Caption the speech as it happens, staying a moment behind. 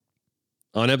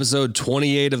On episode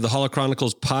 28 of the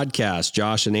Holochronicles podcast,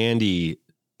 Josh and Andy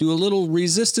do a little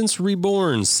Resistance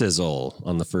Reborn sizzle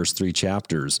on the first 3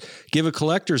 chapters, give a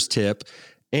collector's tip,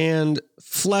 and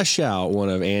flesh out one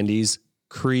of Andy's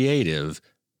creative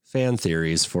fan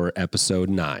theories for episode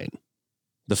 9.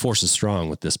 The force is strong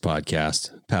with this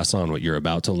podcast. Pass on what you're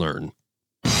about to learn.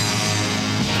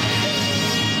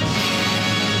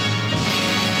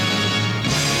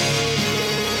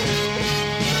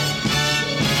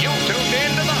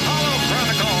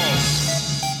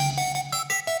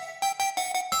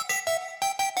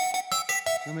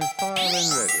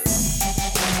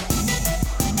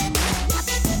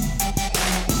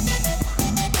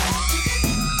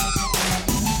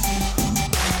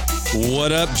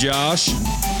 What up, Josh?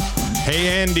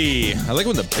 Hey, Andy. I like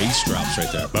when the bass drops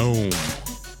right there. Boom.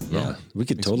 Yeah, we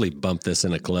could totally bump this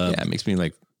in a club. Yeah, it makes me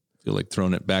feel like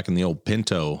throwing it back in the old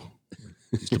Pinto.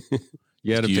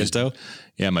 You had a Pinto?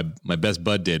 Yeah, my best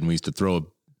bud did, and we used to throw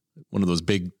one of those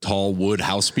big, tall wood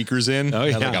house speakers in. Oh,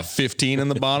 yeah. Had like a 15 in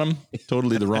the bottom.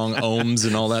 Totally the wrong ohms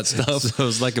and all that stuff. So it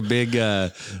was like a big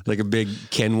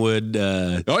Kenwood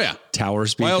oh, yeah. tower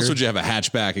speaker. Why else would you have a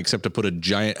hatchback except to put a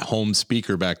giant home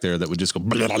speaker back there that would just go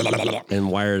blah, blah, blah, blah, blah.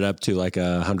 And wire it up to like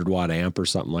a 100-watt amp or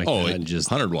something like that. And just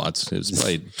 100 watts. It was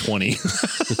probably 20.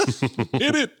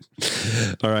 Hit it.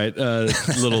 All right.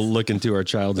 Little look into our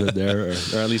childhood there,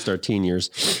 or at least our teen years.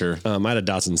 Sure. I had a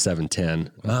Datsun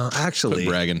 710. Quit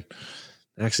bragging.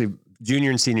 Actually, junior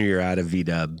and senior year, I had a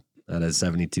VW, I had a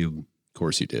 72. Of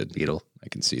course you did. Beetle. I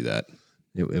can see that.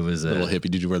 It was a little hippie.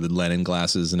 Did you wear the Lennon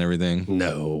glasses and everything?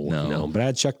 No. But I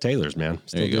had Chuck Taylors, man.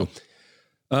 Still there you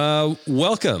go.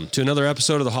 Welcome to another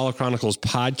episode of the Holochronicles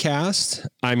podcast.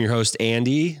 I'm your host,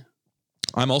 Andy.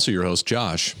 I'm also your host,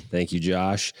 Josh. Thank you,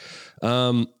 Josh.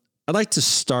 I'd like to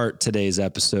start today's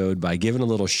episode by giving a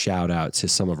little shout out to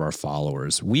some of our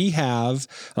followers. We have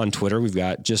on Twitter, we've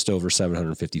got just over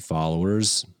 750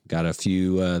 followers. Got a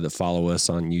few that follow us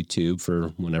on YouTube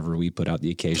for whenever we put out the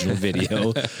occasional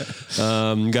video.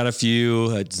 Got a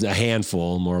few, it's a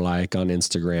handful more like on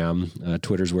Instagram.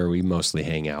 Twitter's where we mostly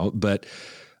hang out. But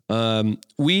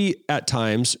we at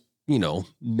times,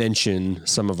 mention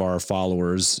some of our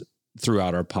followers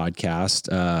throughout our podcast,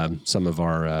 some of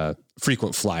our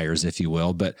frequent flyers, if you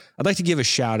will. But I'd like to give a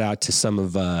shout out to some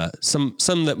of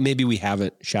some that maybe we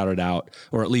haven't shouted out,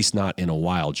 or at least not in a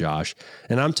while, Josh.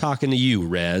 And I'm talking to you,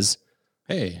 Rez.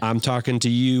 Hey. I'm talking to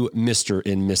you, Mr.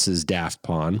 and Mrs. Daft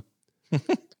Pond.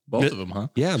 Both of them, huh?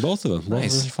 Yeah, both of them.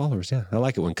 Nice. Both of those followers, yeah. I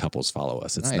like it when couples follow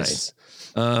us. It's nice.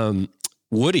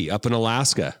 Woody up in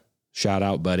Alaska. Shout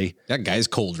out, buddy. That guy's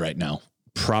cold right now.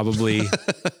 Probably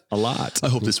a lot. I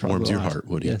hope this warms your heart,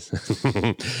 Woody. Yes.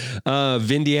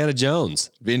 Vindiana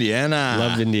Jones. Vindiana.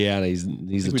 Love Vindiana. He's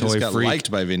a we toy just got freak. Liked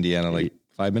by Vindiana like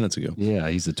 5 minutes ago. Yeah,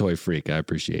 he's a toy freak. I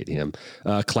appreciate him.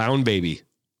 Clown Baby.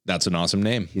 That's an awesome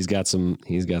name. He's got some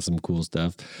cool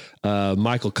stuff.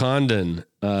 Michael Condon,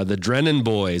 the Drennan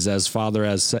Boys as father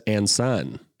and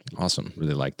son. Awesome.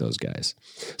 Really like those guys.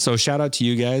 So shout out to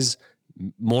you guys.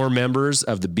 More members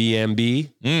of the BMB.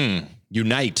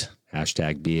 Unite.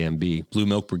 Hashtag BMB. Blue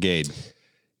Milk Brigade.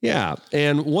 Yeah.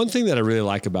 And one thing that I really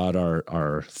like about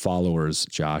our followers,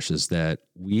 Josh, is that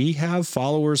we have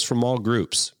followers from all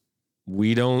groups.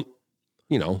 We don't,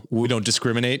 we don't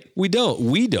discriminate. We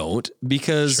don't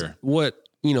because Sure.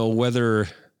 whether,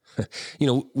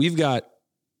 we've got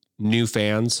new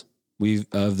fans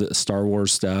of the Star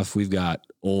Wars stuff. We've got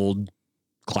old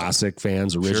classic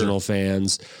fans, original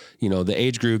fans, the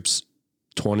age groups,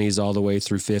 20s all the way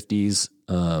through 50s.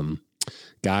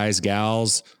 Guys,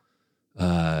 gals,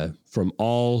 from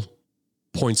all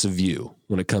points of view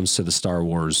when it comes to the Star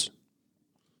Wars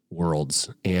worlds.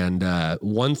 And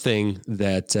one thing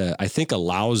that I think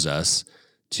allows us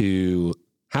to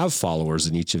have followers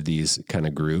in each of these kind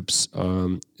of groups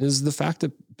is the fact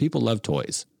that people love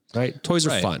toys, right? Toys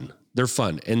are fun. They're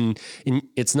fun. And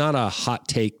it's not a hot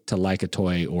take to like a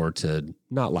toy or to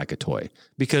not like a toy,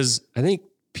 because I think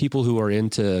people who are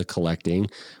into collecting,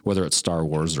 whether it's Star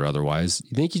Wars or otherwise,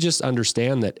 you think you just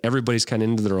understand that everybody's kind of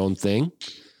into their own thing.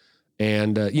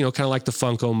 And, kind of like the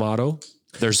Funko motto,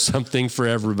 there's something for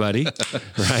everybody,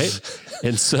 right?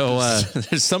 And so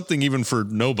there's something even for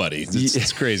nobody.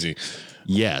 It's crazy.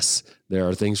 Yes, there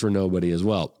are things for nobody as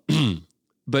well.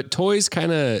 But toys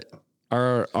kind of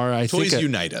are I think toys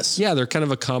unite us. Yeah, they're kind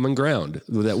of a common ground.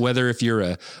 That whether if you're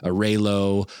a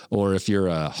Raylo or if you're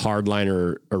a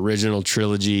hardliner original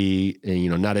trilogy,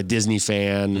 and, not a Disney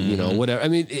fan, whatever. I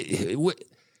mean,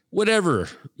 whatever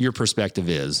your perspective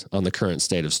is on the current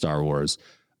state of Star Wars,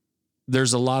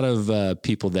 there's a lot of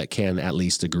people that can at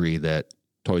least agree that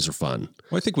toys are fun.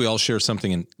 Well, I think we all share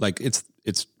something in, like, it's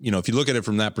it's, if you look at it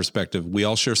from that perspective, we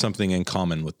all share something in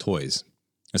common with toys.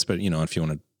 Especially, if you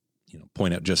want to,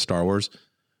 point out just Star Wars,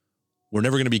 we're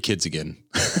never going to be kids again.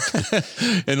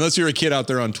 Unless you're a kid out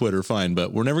there on Twitter, fine,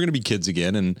 but we're never going to be kids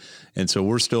again. And so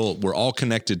we're all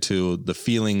connected to the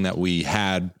feeling that we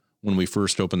had when we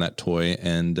first opened that toy.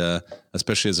 And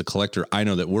especially as a collector, I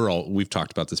know that we've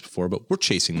talked about this before, but we're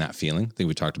chasing that feeling. I think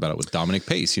we talked about it with Dominic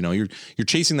Pace. You're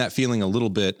chasing that feeling a little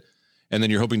bit, and then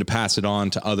you're hoping to pass it on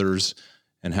to others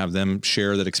and have them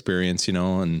share that experience,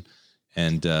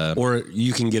 and or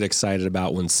you can get excited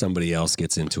about when somebody else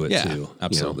gets into it too.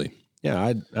 Absolutely.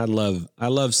 Yeah. I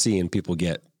love seeing people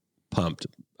get pumped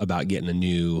about getting a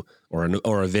new or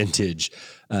a vintage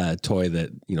toy that,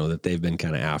 that they've been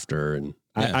kind of after. And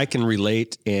I can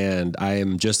relate, and I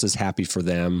am just as happy for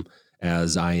them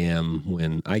as I am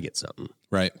when I get something.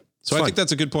 Right. So I think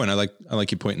that's a good point. I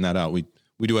like you pointing that out. We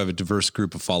do have a diverse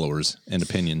group of followers and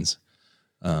opinions.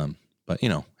 But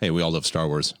hey, we all love Star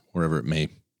Wars wherever it may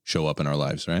show up in our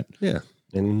lives, right? Yeah.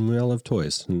 And we all love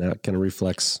toys, and that kind of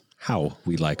reflects how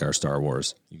we like our Star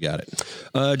Wars. You got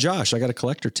it. Josh, I got a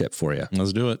collector tip for you.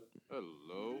 Let's do it.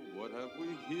 Hello, what have we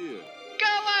here?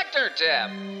 Collector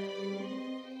tip.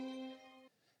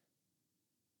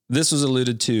 This was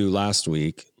alluded to last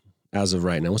week. As of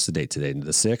right now, what's the date today?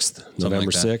 The 6th?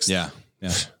 November 6th? Yeah.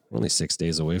 We're only 6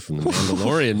 days away from the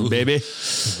Mandalorian, baby.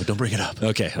 Don't bring it up.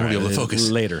 Okay. I'll be able to focus.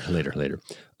 Later.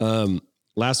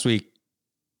 Last week,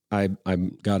 I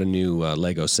got a new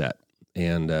Lego set,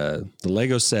 and the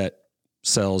Lego set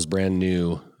sells brand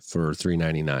new for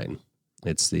 $3.99.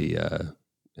 It's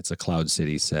a Cloud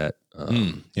City set.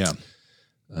 And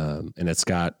it's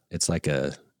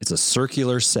a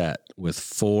circular set with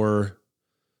four,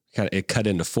 it cut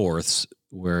into fourths,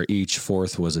 where each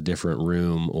fourth was a different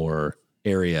room or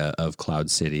area of Cloud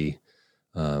City.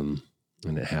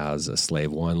 And it has a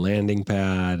Slave One landing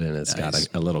pad, and it's got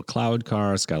a little cloud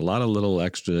car. It's got a lot of little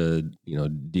extra,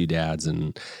 doodads,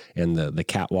 and the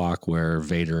catwalk where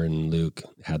Vader and Luke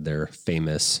had their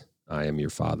famous "I am your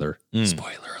father"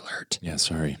 spoiler alert. Yeah,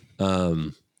 sorry.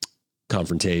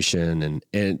 Confrontation,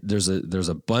 and there's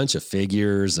a bunch of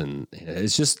figures, and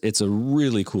it's a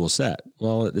really cool set.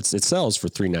 Well, it sells for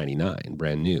 $3.99,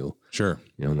 brand new. Sure.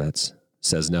 And that's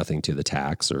says nothing to the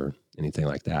tax or anything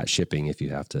like that, shipping if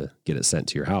you have to get it sent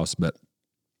to your house. But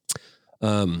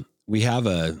we have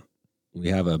a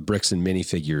Bricks and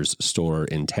Minifigures store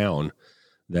in town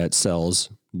that sells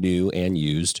new and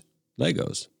used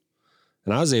Legos.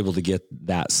 And I was able to get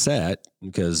that set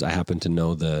because I happen to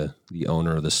know the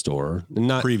owner of the store.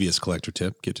 Not previous collector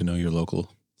tip, get to know your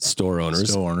local store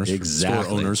owners. Exactly.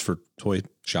 Store owners for toy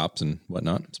shops and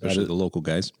whatnot, especially the local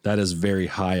guys. That is very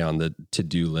high on the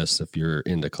to-do list if you're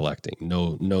into collecting.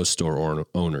 No store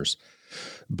owners.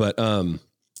 But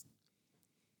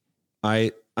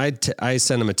I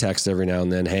send them a text every now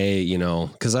and then. Hey,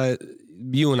 because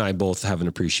you and I both have an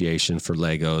appreciation for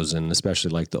Legos, and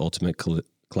especially like the Ultimate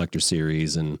Collector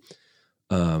series, and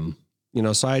so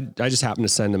I just happen to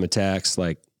send him a text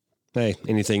like, hey,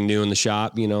 anything new in the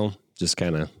shop, just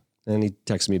kind of, and he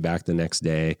texted me back the next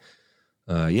day.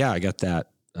 I got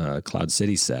that Cloud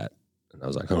City set. And I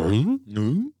was like,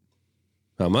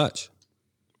 how much?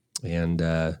 And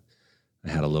I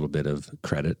had a little bit of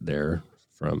credit there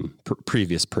from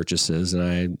previous purchases, and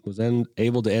I was then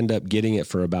able to end up getting it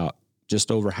for about just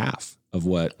over half of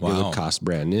what it would cost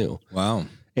brand new. Wow.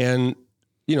 And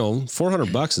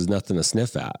 $400 is nothing to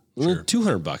sniff at. Sure.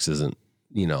 $200 isn't,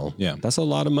 that's a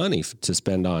lot of money to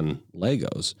spend on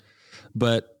Legos.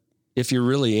 But if you're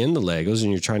really into Legos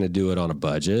and you're trying to do it on a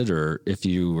budget, or if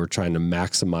you were trying to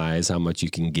maximize how much you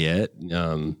can get,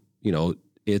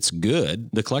 it's good.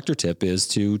 The collector tip is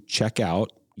to check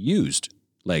out used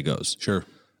Legos. Sure.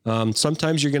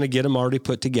 Sometimes you're going to get them already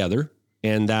put together,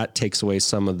 and that takes away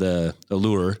some of the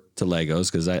allure to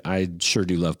Legos, because I sure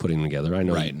do love putting them together. I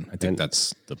know. Right. I think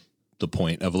that's the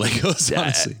point of Legos,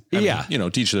 honestly. Yeah.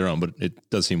 Teach their own, but it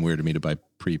does seem weird to me to buy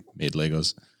pre-made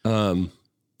Legos.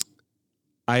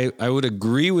 I would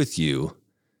agree with you,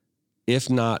 if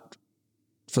not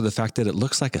for the fact that it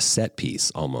looks like a set piece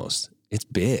almost. It's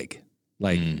big.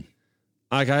 Like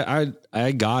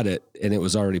I got it and it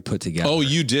was already put together. Oh,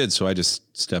 you did. So I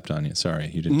just stepped on you. Sorry.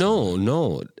 You didn't.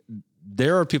 No.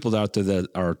 There are people out there that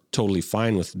are totally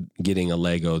fine with getting a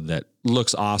Lego that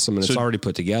looks awesome and it's already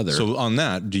put together. So on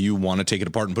that, do you want to take it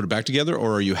apart and put it back together,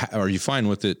 or are you fine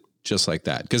with it just like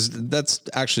that? Because that's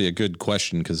actually a good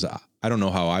question, because I don't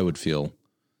know how I would feel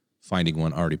finding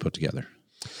one already put together.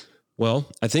 Well,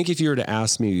 I think if you were to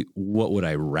ask me what would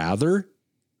I rather,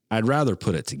 I'd rather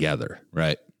put it together.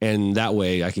 Right. and that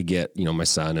way I could get, my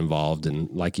son involved, and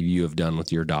like you have done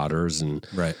with your daughters, and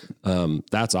Right.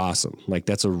 that's awesome. Like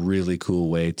that's a really cool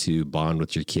way to bond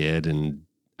with your kid, and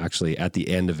actually at the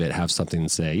end of it have something to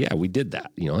say, yeah, we did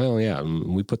that, oh yeah,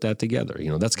 we put that together.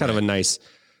 That's kind of a nice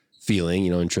feeling,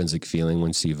 intrinsic feeling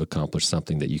once you've accomplished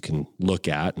something that you can look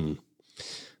at, and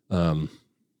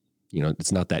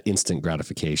it's not that instant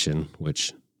gratification,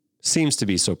 which seems to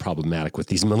be so problematic with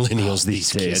these millennials these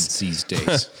days. Kids these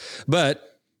days. But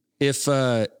if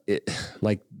there's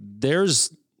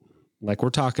we're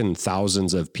talking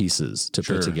thousands of pieces to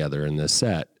put together in this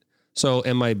set. So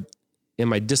am I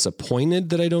disappointed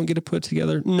that I don't get to put it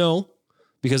together? No,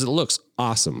 because it looks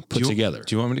awesome put together.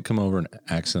 Do you want me to come over and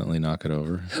accidentally knock it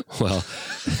over? Well,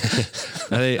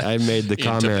 I made the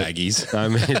comment. I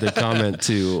made the comment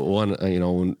to one,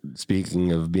 when,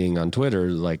 speaking of being on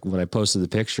Twitter, like when I posted the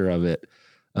picture of it,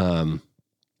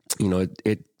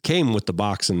 it came with the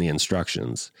box and the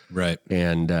instructions. Right.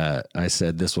 And I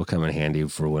said, this will come in handy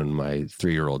for when my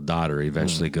 3-year-old daughter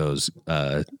eventually goes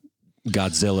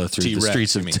Godzilla through T-Rex, the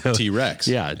streets of T-Rex.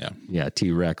 Yeah.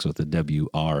 T-Rex with a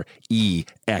WREXX.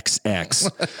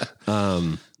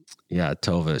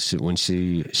 Tova, when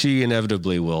she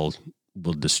inevitably will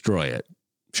destroy it.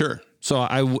 Sure. So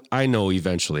I know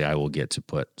eventually I will get to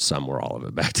put some or all of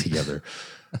it back together.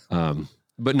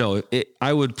 But no,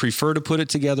 I would prefer to put it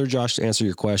together, Josh, to answer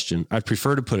your question. I'd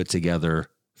prefer to put it together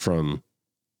from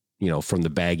the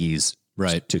baggies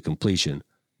right to completion.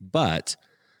 But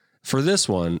for this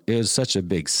one, it was such a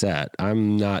big set.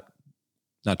 I'm not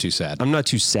too sad. I'm not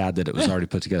too sad that it was already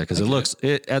put together, because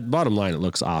at bottom line, it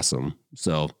looks awesome.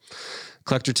 So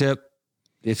collector tip,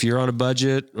 if you're on a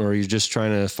budget or you're just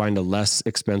trying to find a less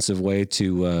expensive way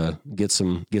to get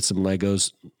some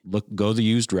Legos, go the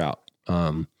used route.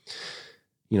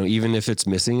 Even if it's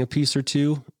missing a piece or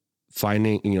two,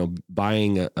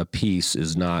 buying a piece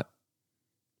is not,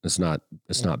 it's not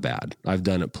bad. I've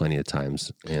done it plenty of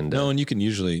times. And and you can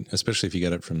usually, especially if you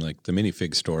get it from like the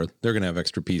minifig store, they're going to have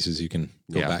extra pieces. You can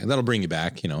go back. That'll bring you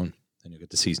back, and you'll get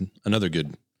to see another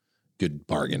good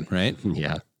bargain, right?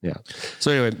 Yeah. Yeah.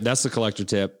 So anyway, that's the collector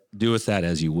tip. Do with that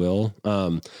as you will.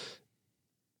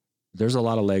 There's a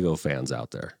lot of Lego fans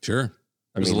out there. Sure.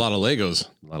 There's a lot of Legos.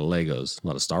 A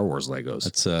lot of Star Wars Legos.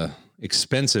 That's a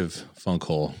expensive funk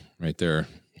hole right there.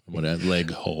 What a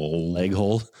leg hole. Leg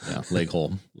hole? Yeah, leg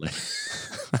hole. I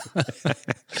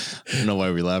don't know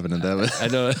why we're laughing at that. But I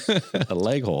know a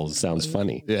leg hole sounds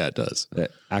funny. Yeah, it does.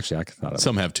 Actually, I thought of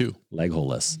some have two. Leg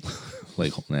holeless.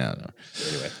 Leg hole. Yeah. No.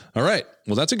 Anyway. All right.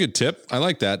 Well, that's a good tip. I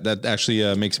like that. That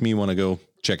actually makes me want to go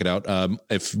check it out.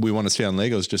 If we want to stay on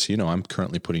Legos, just so you know, I'm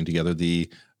currently putting together the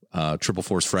Triple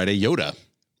Force Friday Yoda.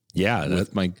 Yeah,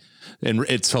 and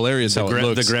it's hilarious how it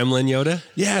looks. The Gremlin Yoda.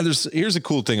 Yeah, here's a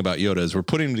cool thing about Yoda is we're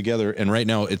putting them together, and right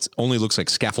now it only looks like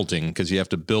scaffolding because you have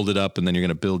to build it up, and then you're going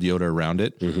to build Yoda around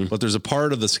it. Mm-hmm. But there's a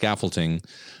part of the scaffolding.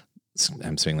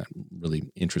 I'm saying that really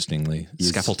interestingly.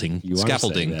 Scaffolding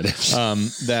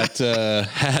that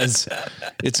has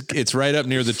it's right up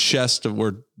near the chest of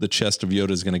where the chest of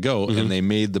Yoda is going to go, and they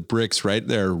made the bricks right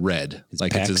there red,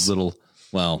 like pecs? It's his little.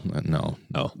 Well, no,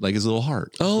 like his little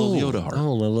heart, little Yoda heart, a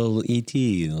little ET,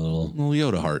 little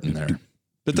Yoda heart in there.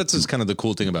 But that's just kind of the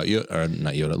cool thing about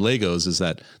Legos is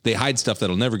that they hide stuff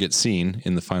that'll never get seen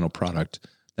in the final product.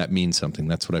 That means something.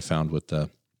 That's what I found with the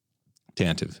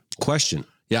Tantive. Question.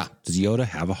 Yeah. Does Yoda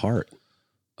have a heart?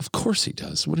 Of course he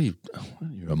does. What are you,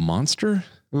 a monster?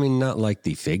 I mean, not like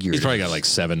the figure. He's probably got like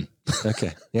 7.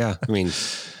 Okay. Yeah. I mean,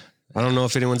 I don't know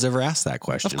if anyone's ever asked that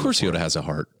question. Of course Yoda has a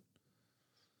heart.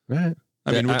 Right.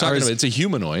 I mean, we're talking about, it's a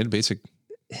humanoid, basic,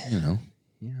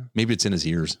 maybe it's in his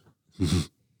ears.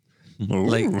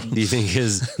 Like, do you think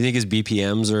his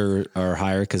BPMs are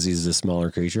higher because he's a smaller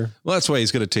creature? Well, that's why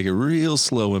he's going to take it real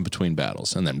slow in between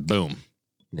battles, and then boom,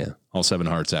 yeah, all 7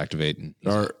 hearts activate.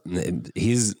 And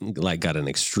he's like got an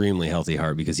extremely healthy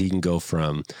heart because he can go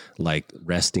from like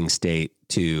resting state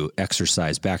to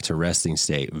exercise back to resting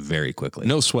state very quickly.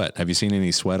 No sweat. Have you seen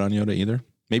any sweat on Yoda either?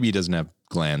 Maybe he doesn't have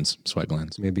sweat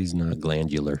glands. Maybe he's not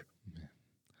glandular.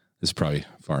 This is probably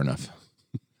far enough.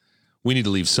 We need to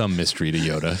leave some mystery to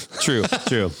Yoda. True.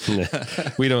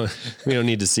 We don't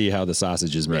need to see how the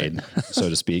sausage is made, so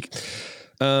to speak.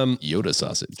 Yoda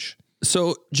sausage.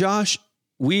 So, Josh,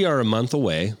 we are a month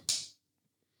away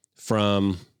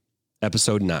from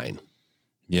episode 9.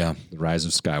 Yeah. The Rise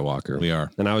of Skywalker. We are.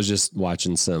 And I was just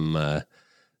watching some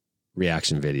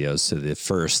reaction videos to the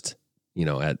first,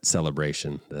 at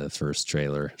Celebration, the first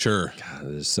trailer. Sure. God,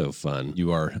 it is so fun.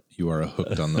 You are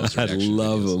hooked on those. I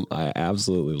love them. I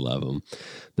absolutely love them.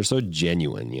 They're so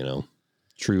genuine,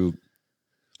 true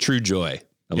joy.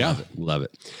 I love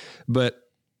it. But,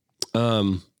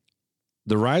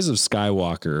 The Rise of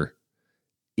Skywalker,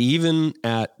 even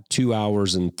at 2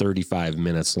 hours and 35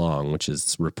 minutes long, which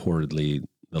is reportedly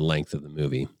the length of the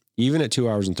movie, even at 2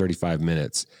 hours and 35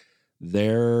 minutes,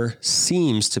 there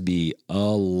seems to be a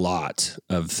lot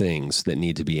of things that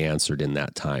need to be answered in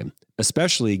that time,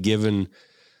 especially given.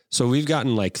 So we've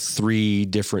gotten like 3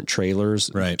 different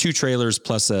trailers, right? 2 trailers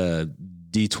plus a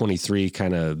D23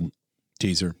 kind of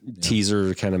teaser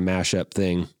kind of mashup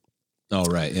thing. Oh,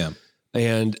 right. Yeah.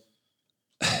 And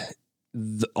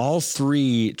all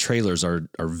 3 trailers are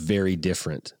very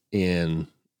different in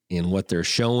what they're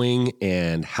showing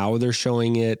and how they're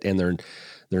showing it. And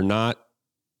they're not,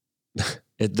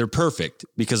 they're perfect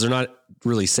because they're not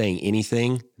really saying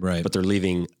anything, right? But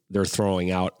they're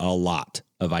throwing out a lot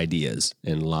of ideas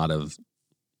and a lot of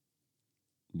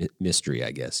mystery,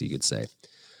 I guess you could say.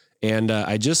 And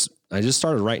I just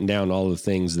started writing down all the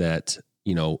things that,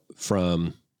 you know,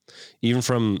 from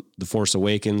The Force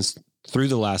Awakens through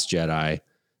The Last Jedi,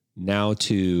 now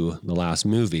to the last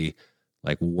movie,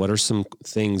 like what are some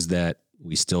things that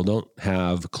we still don't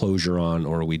have closure on,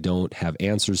 or we don't have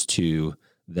answers to,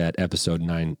 that Episode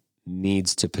 9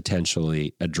 needs to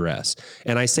potentially address.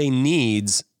 And I say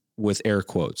needs with air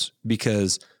quotes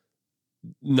because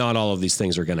not all of these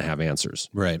things are going to have answers.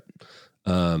 Right.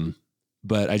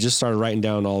 But I just started writing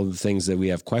down all of the things that we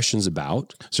have questions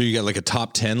about. So you got like a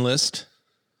top 10 list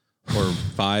or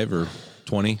 5 or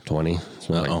 20? 20. It's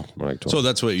more like 20. So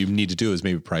that's what you need to do is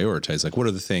maybe prioritize. Like, what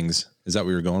are the things? Is that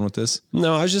where you're going with this?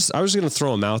 No, I was going to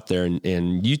throw them out there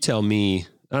and you tell me,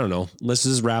 I don't know, let's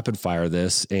just rapid fire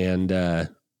this and see.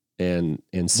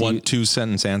 1-2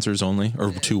 sentence answers only,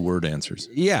 or 2 word answers.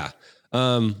 Yeah.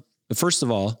 First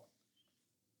of all,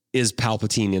 is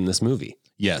Palpatine in this movie?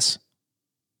 Yes.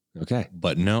 Okay.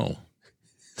 But no.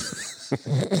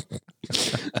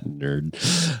 Nerd.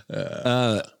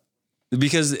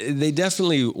 Because they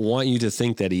definitely want you to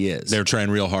think that he is. They're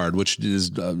trying real hard, which is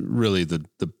really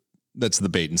that's the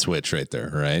bait and switch right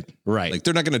there, right? Right. Like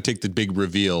they're not going to take the big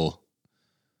reveal.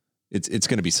 It's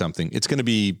going to be something. It's going to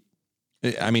be,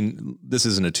 I mean, this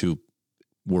isn't a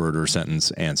 2-word or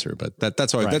sentence answer, but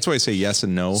that's why I say yes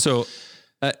and no. So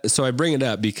I bring it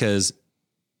up because,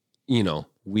 you know,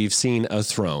 we've seen a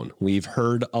throne. We've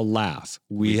heard a laugh.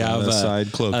 We have a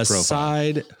side cloak profile.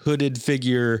 Side hooded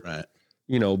figure, right?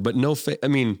 You know, but no, I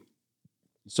mean,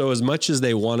 so as much as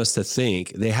they want us to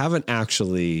think, they haven't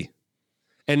actually,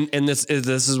 and this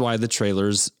is why the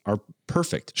trailers are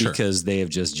perfect, because they have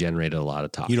just generated a lot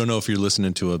of talk. You don't know if you're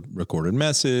listening to a recorded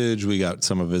message. We got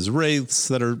some of his wraiths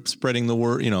that are spreading the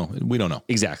word. You know, we don't know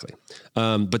exactly.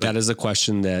 But that is a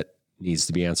question that needs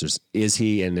to be answered. Is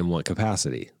he, and in what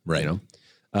capacity? Right. You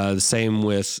know, the same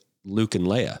with Luke and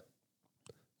Leia.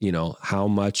 You know, how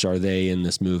much are they in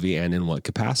this movie and in what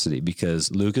capacity? Because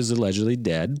Luke is allegedly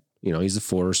dead. You know, he's a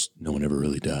Force. No one ever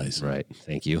really dies. Right.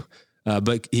 Thank you.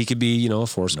 But he could be, you know, a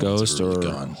Force ghost really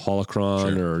or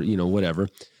holocron or, you know, whatever.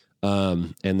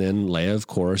 And then Leia, of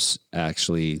course,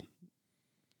 actually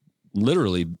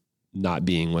literally not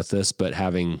being with us, but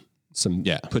having some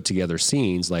put together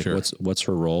scenes, like what's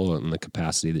her role and the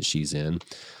capacity that she's in.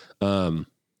 Who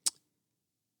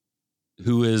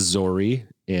is Zori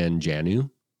and Janu?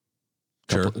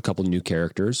 A couple new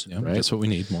characters, right? That's what we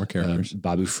need, more characters.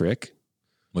 Babu Frick.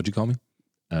 What'd you call me?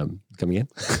 Come again?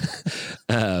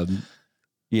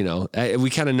 You know, we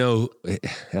kind of know,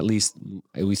 at least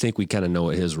we think we kind of know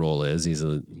what his role is. He's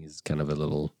kind of a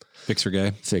little fixer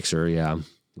guy. Yeah. A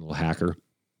little hacker.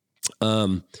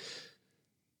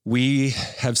 We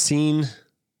have seen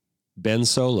Ben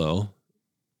Solo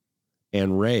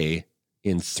and Rey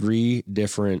in 3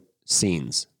 different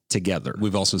scenes together.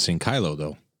 We've also seen Kylo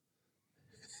though.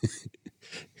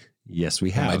 Yes, we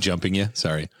have. Am I jumping you?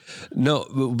 Sorry. No,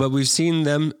 but we've seen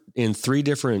them in 3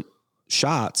 different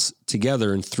shots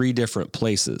together in 3 different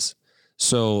places.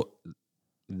 So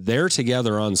they're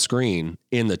together on screen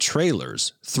in the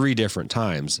trailers 3 different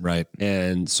times. Right.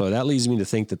 And so that leads me to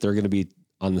think that they're going to be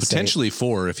on the potentially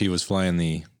 4 if he was flying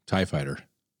the TIE fighter.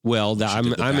 Well,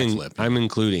 I'm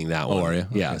including that one. Oh, are you?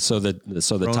 Okay. Yeah. So the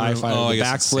TIE fighter, the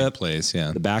backflip place.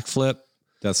 Yeah. The backflip,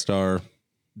 Death Star,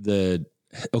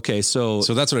 okay. So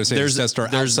that's what I say. There's Death Star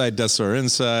outside, Death Star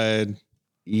inside.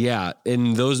 Yeah.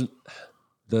 And those,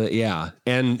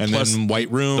 and plus then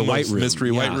White Room, the White Room,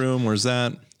 mystery White Room. Where's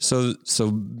that? So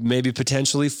maybe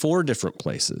potentially 4 different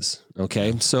places.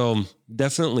 Okay. So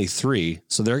definitely 3.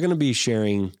 So they're going to be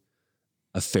sharing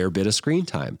a fair bit of screen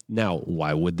time. Now,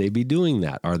 why would they be doing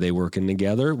that? Are they working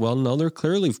together? Well, no, they're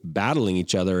clearly battling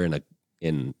each other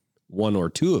in 1 or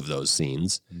 2 of those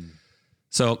scenes.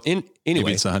 So anyway,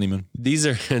 maybe it's a honeymoon. These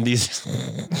are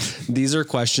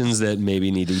questions that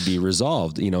maybe need to be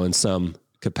resolved, you know, in some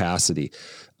capacity.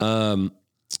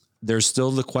 There's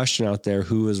still the question out there,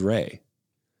 who is Rey?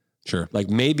 Sure. Like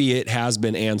maybe it has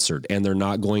been answered and they're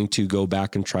not going to go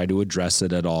back and try to address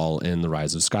it at all in The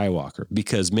Rise of Skywalker,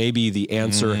 because maybe the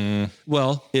answer,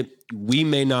 we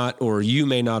may not, or you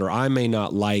may not, or I may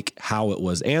not like how it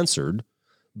was answered,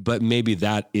 but maybe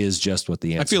that is just what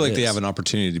the answer is. I feel like they have an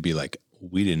opportunity to be like,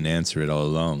 we didn't answer it all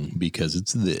along because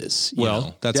it's this. You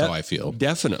know, that's how I feel.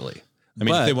 Definitely. I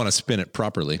mean, if they want to spin it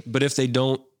properly. But if they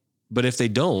don't,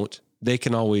 they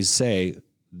can always say,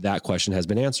 that question has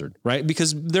been answered, right?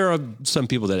 Because there are some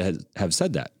people that have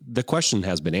said that the question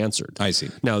has been answered. I see.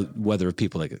 Now, whether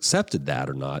people have accepted that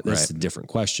or not, that's Right. a different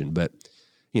question. But,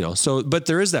 but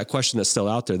there is that question that's still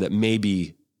out there that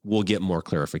maybe we'll get more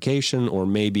clarification, or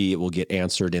maybe it will get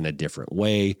answered in a different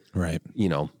way, Right.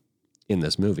 In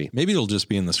this movie. Maybe it'll just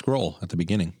be in the scroll at the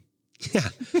beginning. Yeah.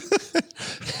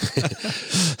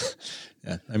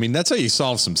 Yeah. I mean, that's how you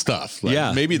solve some stuff. Like,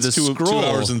 Yeah, maybe it's the 2 scroll-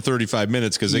 hours and 35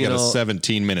 minutes because they got a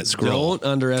 17-minute scroll. Don't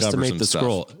underestimate Cover the some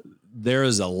scroll. There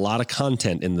is a lot of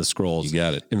content in the scrolls. You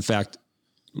got it. In fact,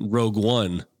 Rogue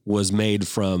One was made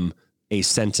from a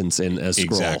sentence in a scroll.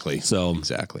 Exactly. So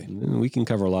Exactly. we can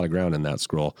cover a lot of ground in that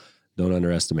scroll. Don't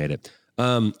underestimate it.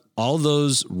 All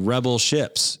those rebel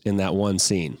ships in that one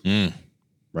scene,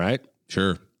 right?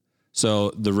 Sure.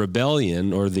 So the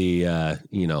rebellion, or the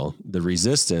the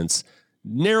resistance,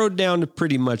 narrowed down to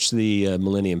pretty much the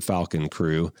Millennium Falcon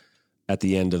crew at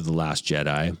the end of The Last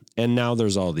Jedi. And now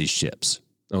there's all these ships.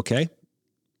 Okay.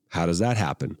 How does that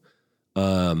happen?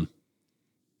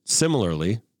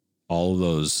 Similarly, all of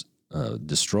those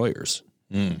destroyers,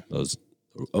 those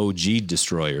OG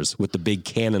destroyers with the big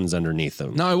cannons underneath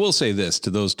them. Now, I will say this to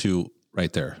those two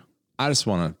right there. I just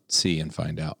want to see and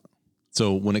find out.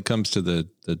 So when it comes to the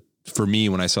for me,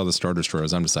 when I saw the Star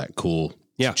Destroyers, I'm just like, cool.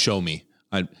 Yeah. Show me.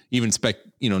 I even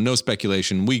no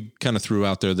speculation. We kind of threw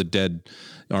out there the dead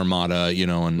armada,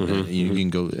 and you can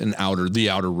go the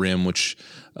outer rim, which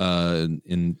I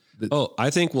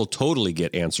think we'll totally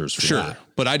get answers for that.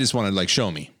 But I just want to show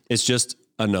me. It's just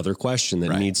another question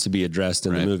that needs to be addressed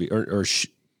in the movie, or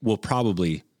will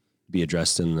probably be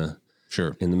addressed in the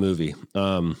movie.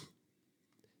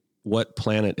 What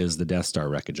planet is the Death Star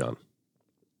wreckage on?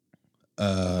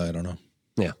 I don't know.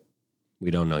 Yeah, we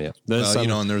don't know yet.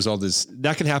 And there's all this.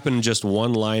 That can happen in just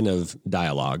one line of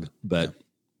dialogue, but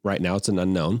right now it's an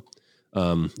unknown.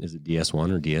 Is it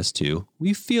DS1 or DS2?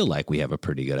 We feel like we have a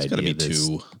pretty good idea. It's gotta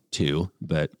be two,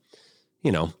 but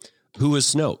who is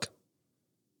Snoke?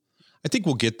 I think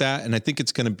we'll get that, and I think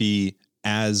it's going to be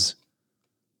as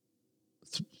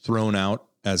thrown out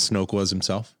as Snoke was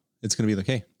himself. It's going to be like,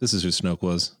 hey, this is who Snoke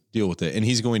was. Deal with it, and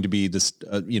he's going to be this,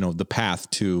 the path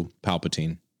to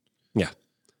Palpatine. Yeah,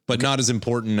 but not as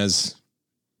important as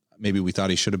maybe we thought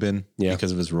he should have been. Yeah,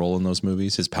 because of his role in those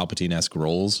movies, his Palpatine-esque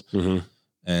roles,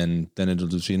 and then it'll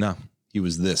just be he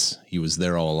was this. He was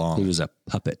there all along. He was a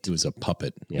puppet. He was a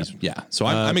puppet. Yeah. So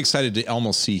I'm excited to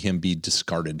almost see him be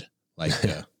discarded, like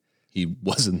he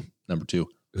was in number 2.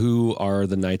 Who are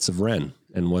the Knights of Ren,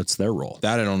 and what's their role?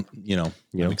 That I don't.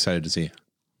 I'm excited to see.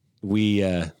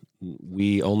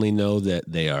 We only know that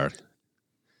they are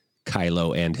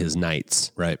Kylo and his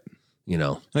knights, right?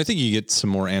 And I think you get some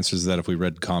more answers to that if we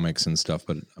read comics and stuff,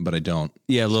 but I don't.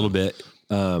 Yeah, a little bit.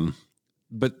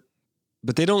 But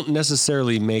they don't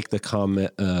necessarily make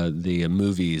the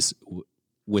movies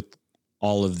with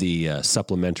all of the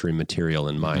supplementary material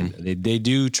in mind. They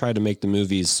do try to make the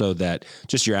movies so that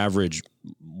just your average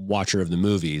watcher of the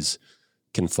movies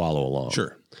can follow along.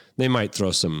 Sure. They might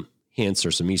throw some hints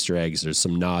or some Easter eggs or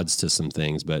some nods to some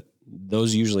things, but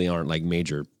those usually aren't like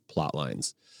major plot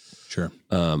lines. Sure.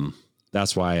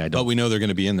 That's why I don't. But we know they're going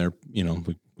to be in there.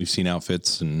 We've seen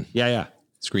outfits and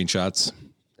screenshots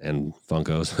and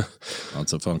Funkos.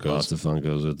 Lots of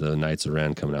Funkos with the Knights of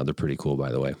Ren coming out. They're pretty cool,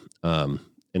 by the way.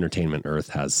 Entertainment Earth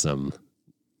has some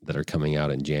that are coming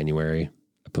out in January.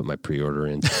 I put my pre-order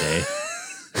in today.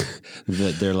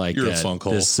 They're like, you're a funk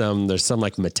hole. There's some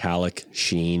like metallic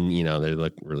sheen, they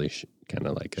look really kind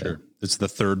of like, it's the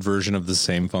third version of the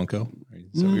same Funko.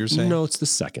 Is that what you're saying? No, it's the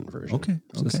second version. Okay.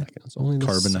 It's the second. It's only the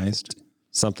carbonized,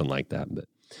 something like that, but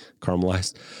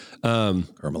caramelized.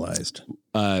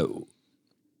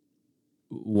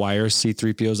 Why are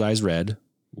C-3PO's eyes red?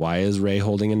 Why is Rey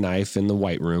holding a knife in the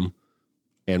White Room?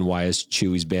 And why is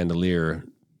Chewie's bandolier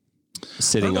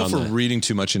sitting on if we're reading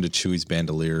too much into Chewie's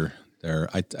bandolier there.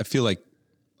 I feel like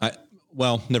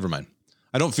never mind.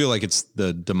 I don't feel like it's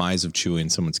the demise of Chewie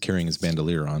and someone's carrying his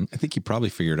bandolier on. I think he probably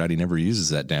figured out he never uses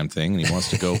that damn thing and he wants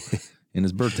to go in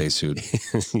his birthday suit.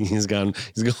 He's going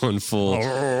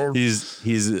full. He's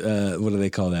what do they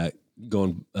call that?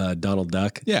 Going Donald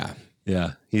Duck. Yeah.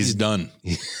 Yeah. He's done.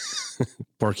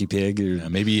 Porky Pig or Yeah,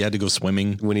 maybe he had to go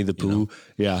swimming. Winnie the Pooh.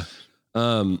 Yeah.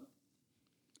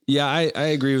 Yeah, I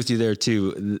agree with you there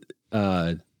too.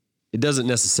 It doesn't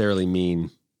necessarily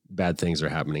mean bad things are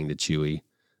happening to Chewie,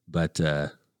 but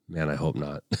man, I hope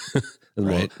not.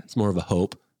 Right. It's more of a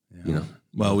hope, you know.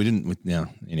 Well, we didn't. Yeah.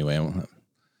 Anyway,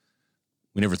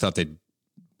 we never thought they'd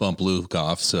bump Luke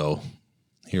off, so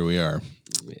here we are.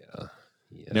 Yeah.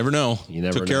 Never know. You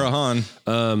never Took care of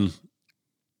Han.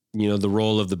 You know, the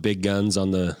role of the big guns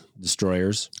on the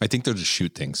destroyers. I think they'll just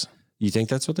shoot things. You think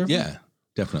that's what they're for? Yeah,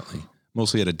 definitely.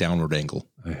 Mostly at a downward angle.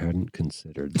 I hadn't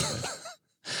considered that.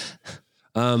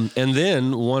 And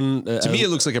then one To me, it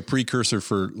looks like a precursor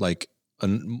for like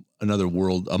another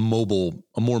world, a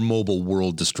more mobile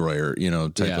world destroyer,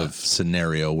 type of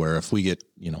scenario where if we get,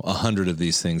 100 of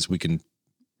these things, we can,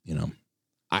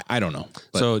 I don't know.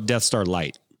 But so Death Star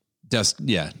Light. that's,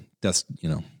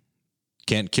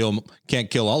 can't kill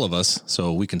all of us.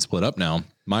 So we can split up now.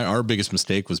 Our biggest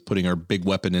mistake was putting our big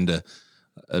weapon into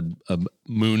a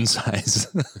moon size,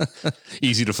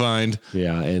 easy to find.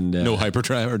 Yeah. And No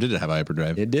hyperdrive, or did it have a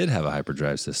hyperdrive? it did have a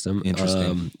hyperdrive system.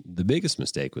 Interesting. The biggest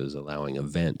mistake was allowing a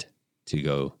vent to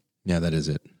go. Yeah, that is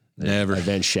it. A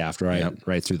vent shaft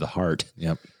right through the heart.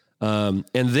 Yep. And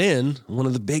then one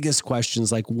of the biggest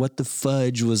questions, like what the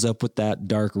fudge was up with that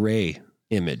dark ray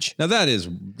image? Now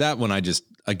that one I just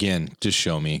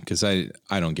show me, because I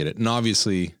don't get it. And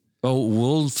obviously, Oh,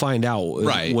 we'll find out.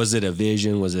 Right. Was it a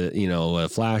vision? Was it, a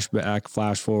flashback,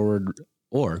 flash forward?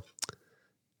 Or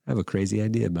I have a crazy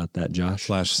idea about that, Josh.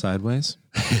 flash sideways.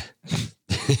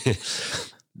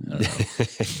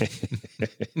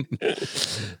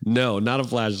 No, not a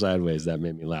flash sideways. That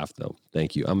made me laugh, though.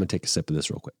 Thank you. I'm going to take a sip of this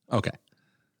real quick. Okay.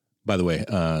 By the way,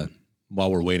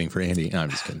 while we're waiting for Andy, I'm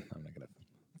just kidding. I'm not going to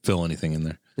fill anything in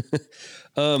there.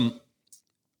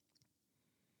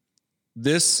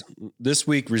 This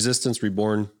week, Resistance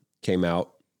Reborn came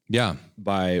out Yeah.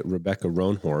 by Rebecca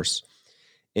Roanhorse.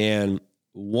 And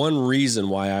one reason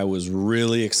why I was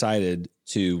really excited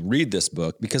to read this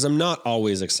book, because I'm not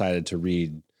always excited to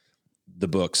read the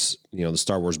books, the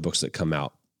Star Wars books that come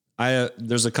out.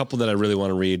 There's a couple that I really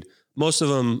want to read. Most of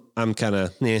them I'm kind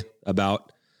of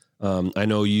about. I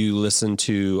know you listen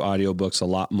to audiobooks a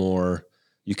lot more.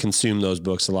 You consume those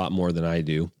books a lot more than I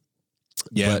do.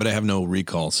 Yeah, but I have no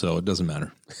recall, so it doesn't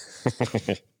matter.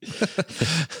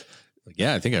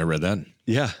 Yeah, I think I read that.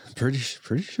 Yeah, pretty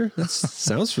sure that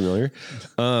sounds familiar.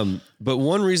 But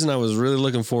one reason I was really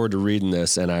looking forward to reading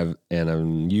this, and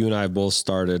you and I both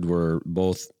started, we're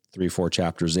both 3-4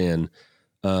 chapters in,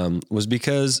 was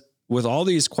because with all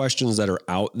these questions that are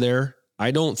out there,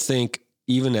 I don't think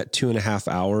even at 2.5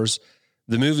 hours,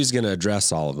 the movie's going to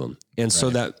address all of them. And so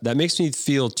that makes me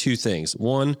feel two things.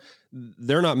 One,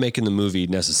 they're not making the movie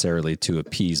necessarily to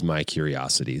appease my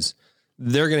curiosities.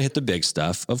 They're going to hit the big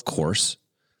stuff, of course.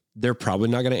 They're probably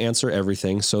not going to answer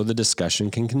everything, so the discussion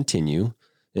can continue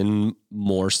and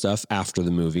more stuff after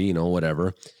the movie,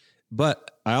 whatever.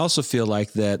 But I also feel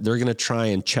like that they're going to try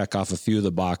and check off a few of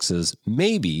the boxes,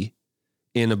 maybe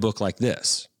in a book like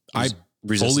this. I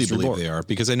Resistance fully believe Reborn. they are,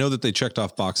 because I know that they checked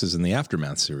off boxes in the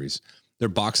Aftermath series. They're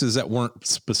boxes that weren't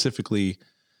specifically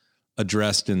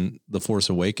addressed in The Force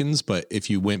Awakens, but if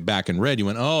you went back and read, you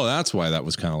went, oh, that's why that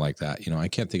was kind of like that. I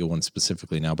can't think of one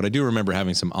specifically now, but I do remember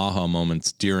having some aha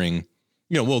moments during,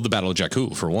 the Battle of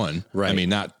Jakku, for one. Right. I mean,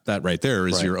 that right there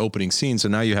is your opening scene. So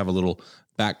now you have a little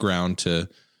background to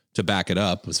back it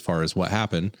up as far as what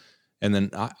happened. And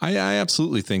then I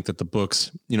absolutely think that the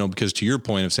books, because to your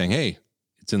point of saying, hey,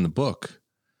 it's in the book,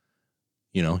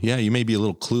 yeah, you may be a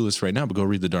little clueless right now, but go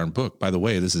read the darn book. By the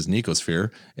way, this is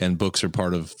Nicosphere, and books are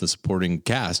part of the supporting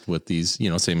cast with these,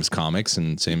 same as comics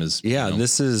and same as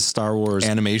This is Star Wars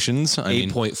animations.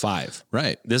 8.5.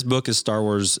 Right. This book is Star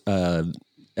Wars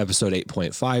episode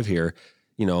 8.5 here.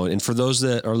 And for those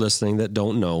that are listening that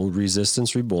don't know,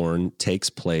 Resistance Reborn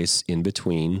takes place in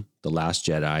between The Last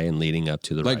Jedi and leading up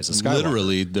to the Rise of Skywalker.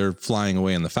 Literally, they're flying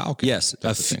away in the Falcon. Yes,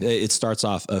 it starts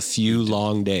off a few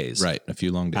long days. Right, a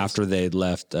few long days. After they'd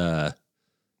left, what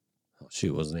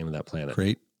was the name of that planet?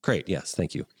 Crate, yes,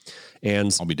 thank you.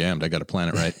 And I'll be damned, I got a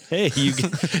planet right. hey, you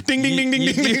ding, ding, ding, ding,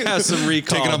 you ding. have some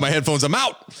recall. Taking off my headphones, I'm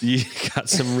out. You got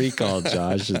some recall,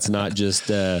 Josh. It's not just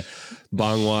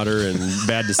bong water and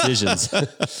bad decisions.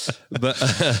 But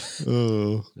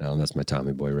no, that's my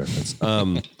Tommy Boy reference.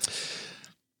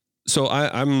 So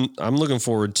I'm looking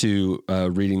forward to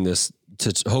reading this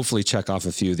to hopefully check off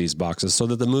a few of these boxes so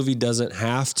that the movie doesn't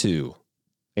have to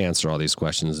answer all these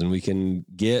questions, and we can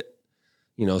get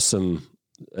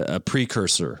a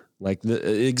precursor, like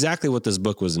exactly what this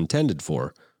book was intended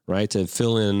for, right? To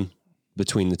fill in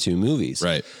between the two movies.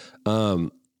 Right.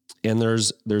 And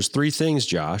there's 3 things,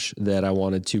 Josh, that I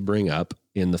wanted to bring up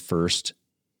in the first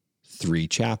 3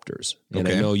 chapters. And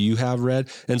I Okay. know you have read.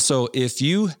 And so if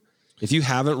you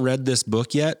haven't read this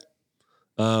book yet,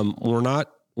 we're not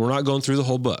going through the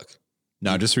whole book.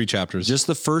 No, just 3 chapters. Just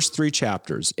the first 3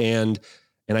 chapters. And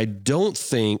I don't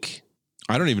think,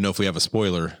 I don't even know if we have a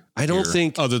spoiler. I don't here,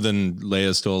 think- other than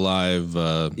Leia's still alive.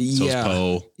 So's Yeah.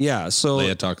 Poe. yeah. So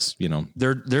Leia talks,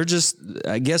 they're just,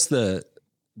 I guess the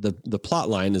plot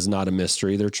line is not a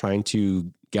mystery. They're trying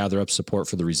to gather up support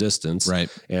for the resistance. right.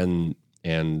 And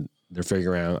they're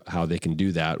figuring out how they can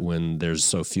do that when there's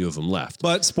so few of them left.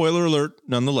 But spoiler alert,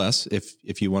 nonetheless,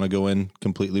 if you want to go in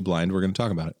completely blind, we're going to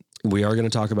talk about it. We are going to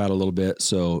talk about it a little bit.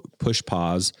 So push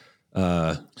pause,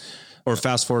 or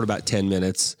fast forward about 10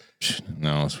 minutes.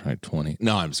 No, it's right. 20.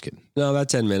 No, I'm just kidding. No, about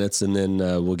 10 minutes. And then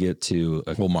we'll get to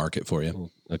We'll mark it for you.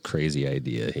 a crazy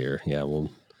idea here. Yeah.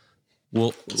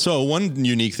 So one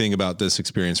unique thing about this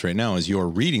experience right now is you're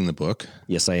reading the book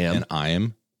Yes, I am. and I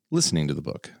am listening to the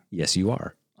book. Yes, you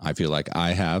are. I feel like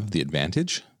I have the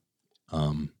advantage.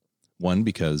 One,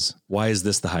 because Why is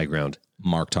this the high ground?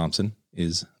 Mark Thompson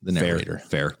is the narrator.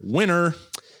 Fair. Winner.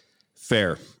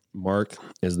 Fair. Mark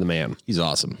is the man. He's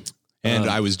awesome. And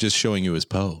I was just showing you his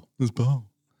Poe. His Poe.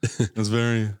 It's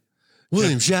very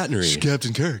William Shatner.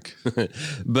 Captain Kirk.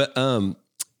 But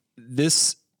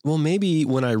this, well, maybe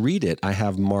when I read it, I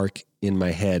have Mark in my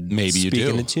head. Maybe you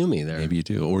speaking do. it to me there. Maybe you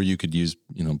do. Or you could use,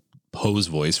 Poe's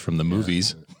voice from the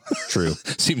movies. True.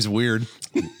 Seems weird.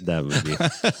 That would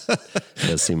be,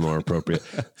 does seem more appropriate.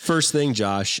 First thing,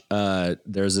 Josh,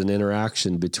 there's an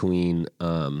interaction between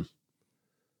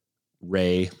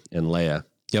Rey and Leia.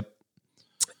 Yep.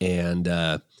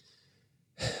 And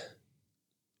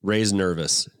Rey's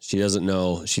nervous. She doesn't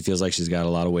know. She feels like she's got a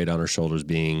lot of weight on her shoulders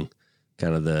being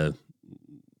kind of the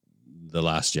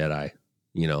last Jedi,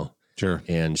 Sure.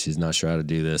 and she's not sure how to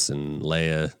do this. And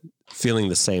Leia feeling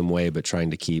the same way, but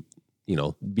trying to keep,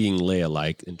 being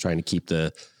Leia-like and trying to keep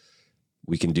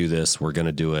we can do this. We're going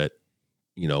to do it.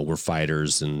 We're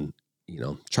fighters and,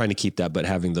 trying to keep that, but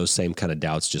having those same kind of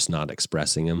doubts, just not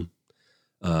expressing them.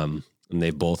 And they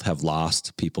both have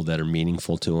lost people that are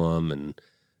meaningful to them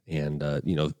and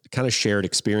kind of shared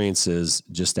experiences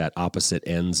just at opposite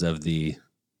ends of the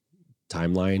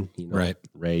timeline, Right.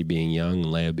 Rey being young,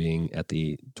 Leia being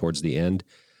towards the end.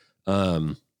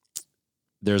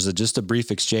 There's just a brief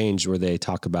exchange where they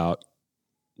talk about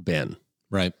Ben,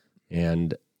 Right.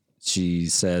 and she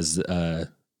says, I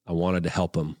wanted to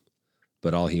help him,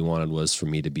 but all he wanted was for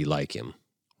me to be like him,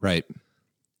 Right.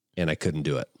 and I couldn't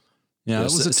do it. Yeah, that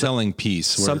Yes, was a it's- telling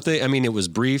piece. Where, Something, I mean, it was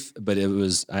brief, but it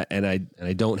was, I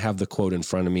don't have the quote in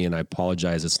front of me, and I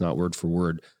apologize. It's not word for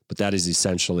word, but that is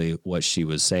essentially what she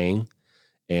was saying.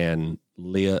 And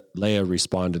Leia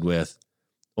responded with,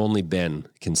 only Ben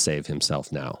can save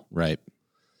himself now. Right.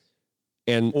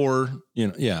 And Or,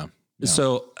 yeah.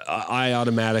 so I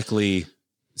automatically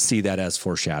see that as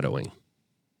foreshadowing.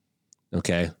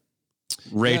 Okay.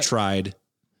 Rey Yeah. tried,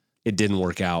 it didn't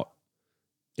work out.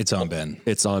 It's on Ben.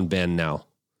 It's on Ben now.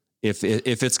 If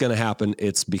it's going to happen,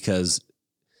 it's because,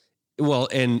 well,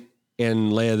 and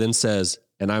Leia then says,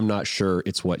 and I'm not sure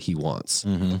it's what he wants.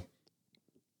 Mm-hmm.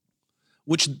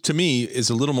 Which to me is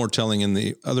a little more telling. And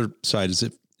the other side is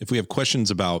if we have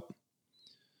questions about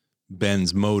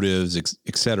Ben's motives,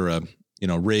 et cetera,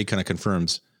 Rey kind of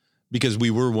confirms, because we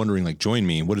were wondering, like, join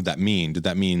me. What did that mean? Did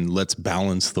that mean let's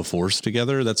balance the Force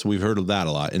together? We've heard of that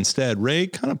a lot. Instead, Rey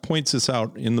kind of points this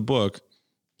out in the book.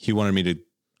 He wanted me to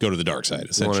go to the dark side. He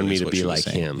Essentially, wanted me is to what be she was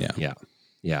like saying. him.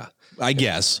 Yeah. I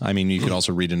guess. I mean, you could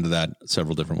also read into that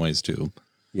several different ways too.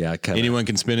 Yeah. Anyone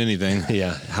can spin anything.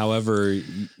 Yeah. However,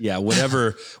 yeah,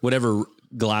 whatever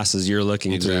glasses you're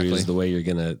looking through Exactly. is the way you're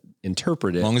going to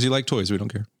interpret it. As long as you like toys, we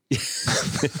don't care.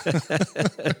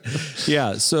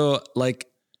 Yeah. So like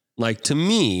to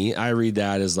me, I read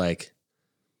that as like,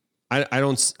 I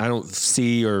don't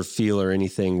see or feel or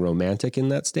anything romantic in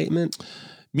that statement.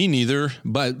 Me neither,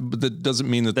 but that doesn't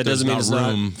mean that there's doesn't mean not it's not-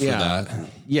 room for yeah. that.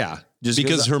 Yeah. Just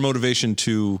Because her motivation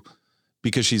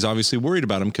because she's obviously worried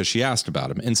about him because she asked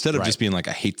about him. Instead of Right. just being like,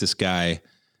 I hate this guy,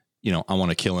 I want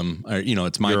to kill him. Or,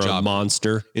 it's my you're a job.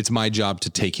 monster. It's my job to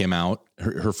take him out.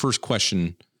 Her first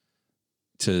question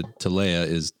to Leia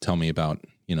is, tell me about,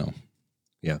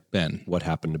 Yeah. Ben. What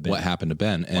happened to Ben? What happened to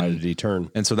Ben? Why did he turn?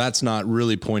 And so that's not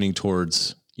really pointing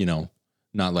towards,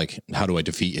 not like, how do I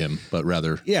defeat him, but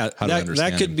rather, Yeah, how do I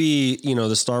understand that could him? be,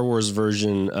 the Star Wars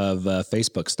version of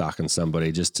Facebook stalking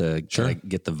somebody just to kinda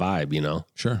get the vibe,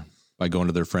 Sure. By going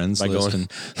to their friends By list going-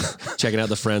 and checking out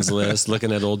the friends list,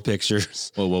 looking at old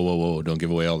pictures. whoa. Don't give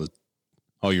away all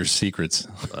All your secrets.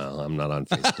 Well, I'm not on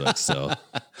Facebook, so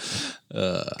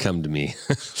come to me.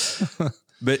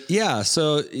 But yeah,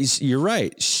 so you're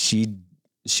right.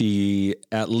 She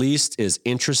at least is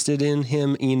interested in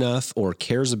him enough or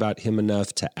cares about him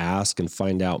enough to ask and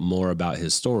find out more about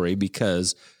his story,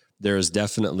 because there is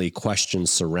definitely questions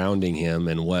surrounding him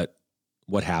and what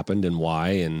happened and why.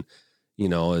 And, you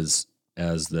know, as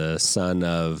the son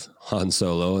of Han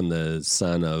Solo and the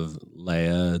son of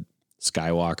Leia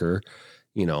Skywalker,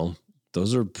 you know,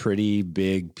 those are pretty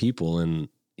big people in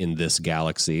this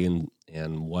galaxy,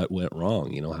 and what went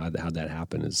wrong, you know, how'd that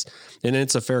happen and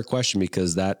it's a fair question,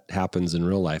 because that happens in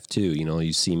real life too. You know,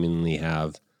 you seemingly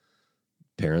have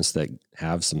parents that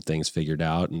have some things figured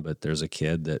out, but there's a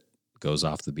kid that goes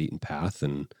off the beaten path,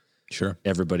 and Sure.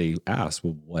 everybody asks,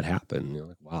 well, what happened? And you're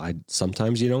like, well,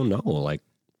 sometimes you don't know. Like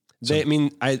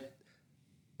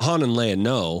Han and Leia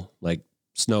know, like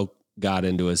Snoke got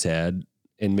into his head,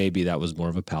 and maybe that was more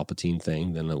of a Palpatine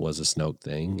thing than it was a Snoke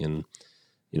thing. And,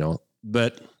 you know,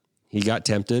 but he got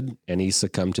tempted and he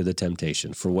succumbed to the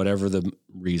temptation for whatever the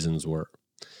reasons were.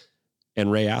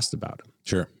 And Rey asked about him.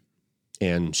 Sure.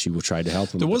 And she tried to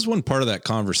help him. There was one part of that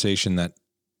conversation that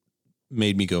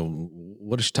made me go,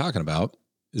 what is she talking about?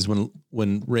 Is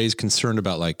when Rey's concerned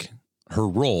about like her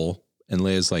role, and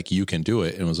Leia's like, you can do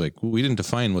it. And it was like, well, we didn't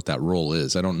define what that role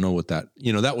is. I don't know what that,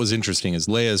 you know, that was interesting, is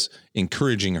Leia's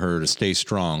encouraging her to stay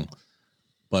strong,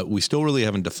 but we still really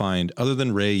haven't defined, other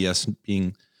than Rey, yes,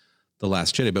 being the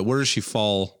last Jedi, but where does she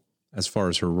fall as far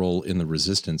as her role in the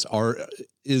Resistance?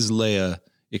 Is Leia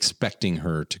expecting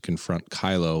her to confront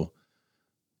Kylo,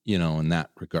 you know, in that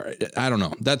regard? I don't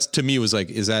know. That's, to me, was like,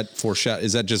 is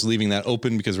that just leaving that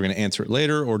open because we're going to answer it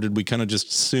later? Or did we kind of just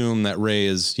assume that Rey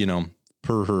is, you know,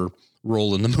 per her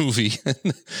role in the movie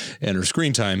and her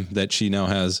screen time, that she now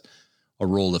has a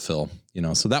role to fill, you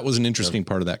know? So that was an interesting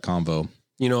part of that convo.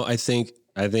 You know, I think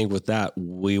with that,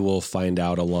 we will find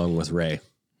out along with Rey.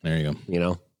 There you go. You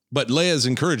know, but Leia's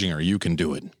encouraging her, you can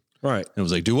do it. All right. And it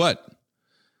was like, do what?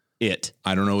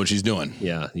 I don't know what she's doing.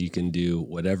 Yeah. You can do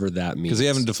whatever that means. Because they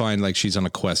haven't defined, like, she's on a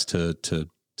quest to,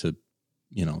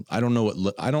 you know, I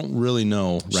don't really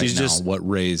know what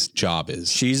Rey's job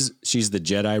is. She's the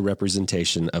Jedi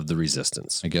representation of the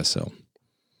Resistance. I guess so.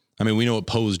 I mean, we know what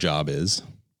Poe's job is.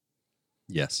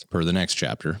 Yes. Per the next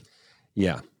chapter.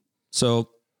 Yeah. So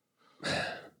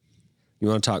you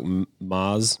want to talk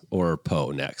Maz or Poe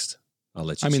next? I'll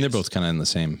let you. I mean, choose. they're both kind of in the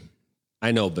same.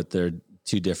 I know, but they're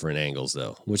two different angles,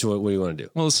 though. What do you want to do?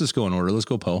 Well, let's just go in order. Let's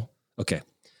go Poe. Okay.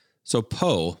 So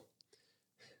Poe,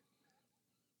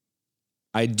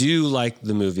 I do like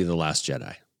the movie The Last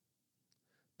Jedi,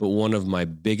 but one of my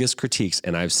biggest critiques,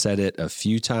 and I've said it a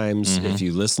few times, if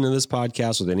you listen to this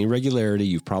podcast with any regularity,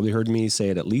 you've probably heard me say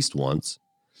it at least once,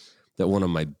 that one of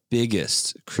my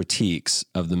biggest critiques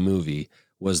of the movie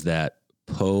was that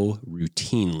Poe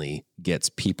routinely gets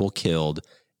people killed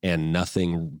and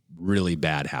nothing really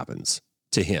bad happens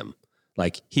to him.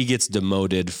 Like, he gets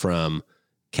demoted from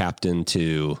captain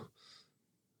to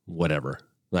whatever.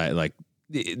 Like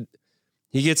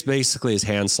he gets basically his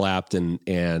hand slapped, and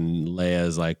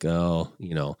Leia's like, oh,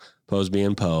 you know, Poe's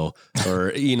being Poe,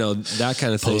 or, you know, that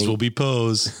kind of thing. Pose will be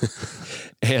Pose.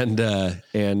 and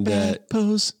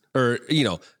Pose. Or, you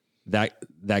know, that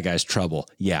guy's trouble.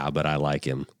 Yeah, but I like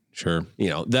him. Sure. You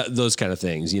know, those kind of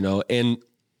things, you know, and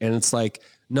it's like,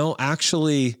 no,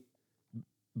 actually,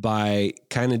 by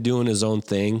kind of doing his own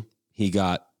thing, he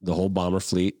got the whole bomber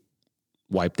fleet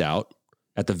wiped out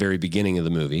at the very beginning of the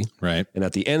movie. Right. And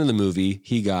at the end of the movie,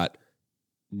 he got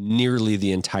nearly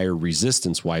the entire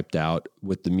Resistance wiped out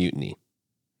with the mutiny.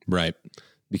 Right.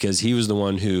 Because he was the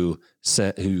one who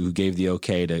gave the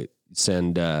okay to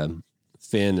send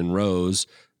Finn and Rose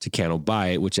to Canto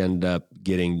Bight, which ended up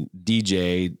getting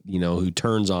DJ, you know, who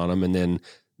turns on them, and then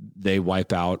they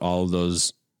wipe out all of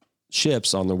those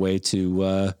ships on their way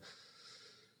to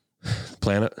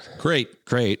planet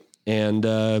Crate. And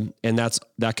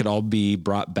that could all be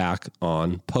brought back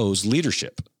on Poe's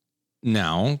leadership.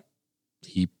 Now,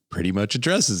 he pretty much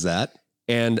addresses that.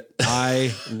 And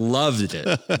I loved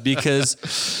it because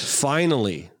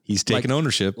finally he's taken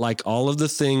ownership. Like all of the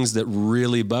things that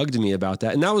really bugged me about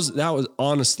that. And that was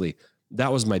honestly,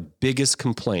 that was my biggest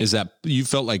complaint. Is that you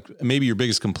felt like maybe your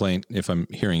biggest complaint, if I'm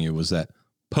hearing you, was that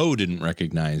Poe didn't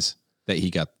recognize that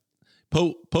he got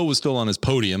Poe was still on his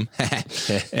podium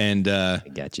and I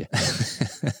got you.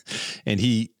 and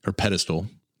pedestal,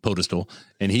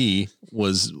 and he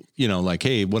was, you know, like,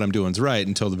 hey, what I'm doing is right,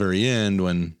 until the very end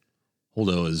when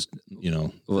Holdo is, you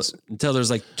know, until there's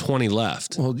like 20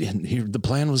 left. Well, here the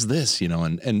plan was this, you know,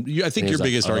 and I think your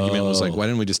biggest argument was like, why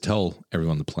didn't we just tell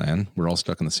everyone the plan? We're all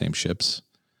stuck in the same ships.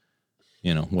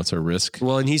 what's our risk?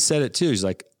 Well, and he said it too. He's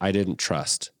like, I didn't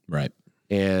trust. Right.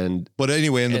 But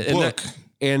anyway, in the book,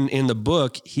 in the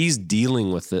book, he's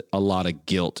dealing with a lot of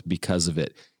guilt because of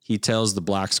it. He tells the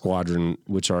Black Squadron,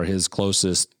 which are his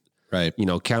closest, right,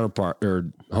 counterpart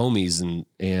or homies,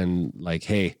 and like,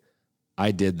 hey,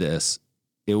 I did this.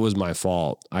 It was my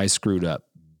fault. I screwed up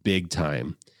big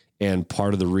time. And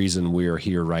part of the reason we're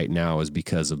here right now is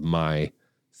because of my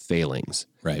failings.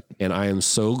 Right. And I am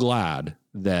so glad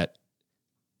that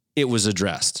it was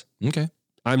addressed. Okay.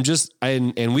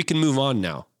 And we can move on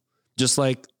now. Just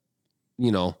like,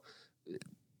 they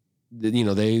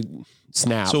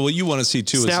Snap. So what you want to see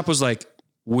too Snap was like,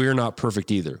 we're not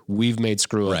perfect either. We've made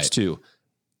screw ups too.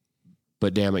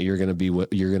 But damn it, you're going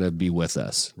to be with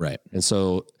us. Right. And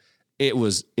so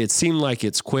it seemed like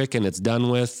it's quick and it's done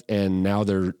with, and now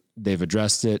they've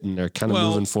addressed it and they're kind of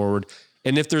moving forward.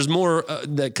 And if there's more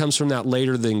that comes from that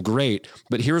later, then great.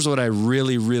 But here's what I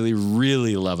really, really,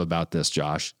 really love about this,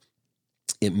 Josh.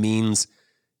 It means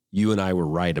you and I were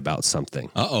right about something.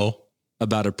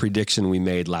 About a prediction we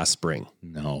made last spring.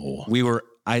 No. We were,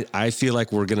 I feel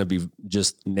like we're going to be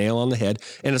just nail on the head.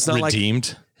 And it's not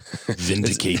redeemed,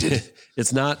 vindicated.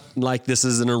 It's not like this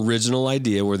is an original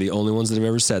idea. We're the only ones that have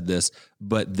ever said this,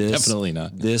 but definitely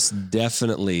not. This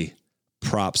definitely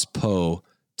props Poe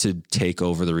to take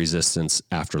over the Resistance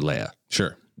after Leia.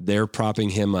 Sure. They're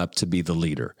propping him up to be the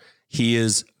leader. He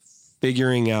is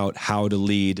figuring out how to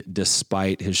lead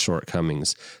despite his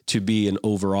shortcomings, to be an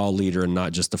overall leader and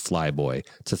not just a flyboy,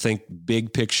 to think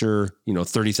big picture,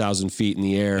 30,000 feet in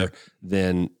the air,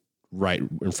 than right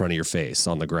in front of your face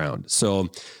on the ground. So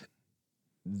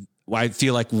I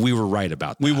feel like we were right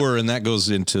about that. We were, and that goes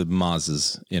into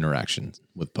Maz's interaction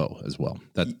with Poe as well.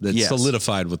 That's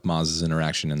solidified with Maz's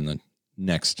interaction in the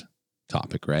next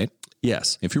topic, right?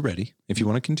 Yes. If you're ready, if you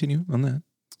want to continue on that.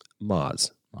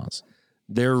 Maz.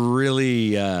 They're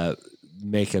really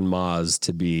making Maz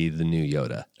to be the new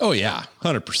Yoda. Oh yeah,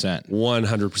 100%.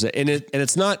 100%. And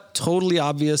it's not totally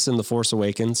obvious in The Force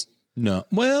Awakens. No.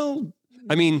 Well,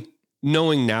 I mean,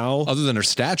 knowing now, other than her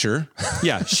stature.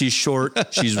 Yeah, she's short,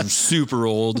 she's super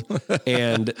old,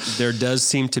 and there does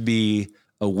seem to be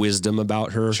a wisdom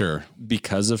about her, sure,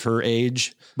 because of her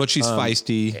age. But she's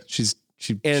feisty. She's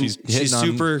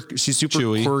super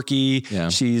Chewie. quirky. Yeah.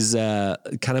 She's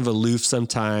kind of aloof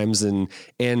sometimes, and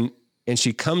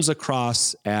she comes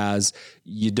across as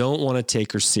you don't want to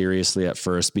take her seriously at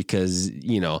first because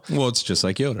well, it's just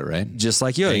like Yoda, right? Just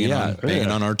like Yoda,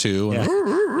 banging on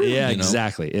R2. Yeah,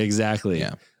 exactly.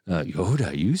 Yeah.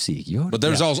 Yoda, you seek Yoda. But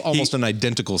there's almost an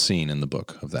identical scene in the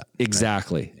book of that.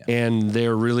 Exactly. Right? Yeah. And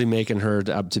they're really making her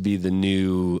up to be the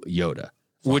new Yoda,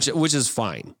 which is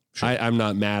fine. Sure. I'm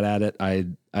not mad at it.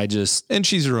 I just, and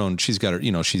she's her own. She's got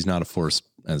her. She's not a Force,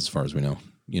 as far as we know.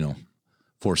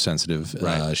 Force sensitive.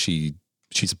 Right. She's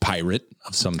a pirate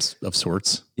of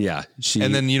sorts. Yeah.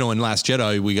 And then in Last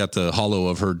Jedi we got the hollow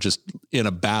of her just in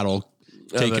a battle,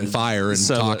 taking fire and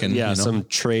talking. Yeah. Some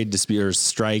trade dispute or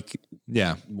strike.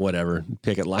 Yeah. Whatever.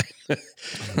 Picket line.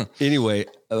 Anyway,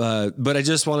 but I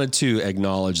just wanted to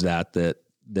acknowledge that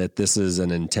this is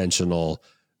an intentional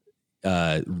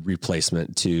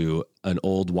replacement to an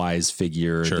old wise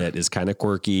figure that is kind of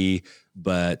quirky,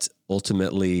 but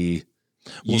ultimately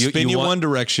will spin you one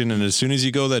direction, and as soon as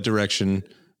you go that direction,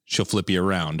 she'll flip you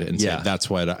around and say,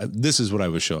 "That's why this is what I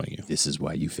was showing you. This is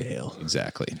why you fail."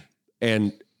 Exactly.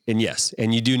 And yes,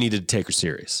 and you do need to take her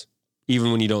serious,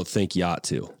 even when you don't think you ought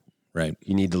to. Right.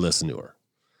 You need to listen to her.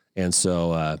 And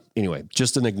so, anyway,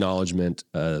 just an acknowledgement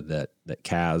that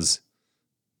Maz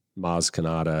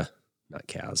Kanata. Not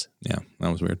Kaz. Yeah,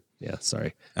 that was weird. Yeah,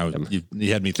 sorry.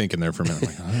 You had me thinking there for a minute.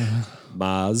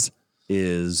 Maz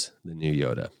is the new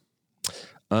Yoda.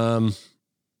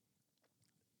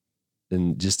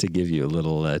 And just to give you a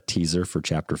little teaser for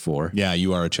Chapter 4. Yeah,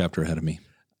 you are a chapter ahead of me.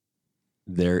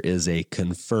 There is a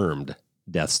confirmed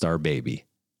Death Star baby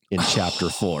in Chapter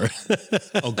 4.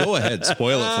 Oh, go ahead.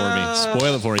 Spoil it for me.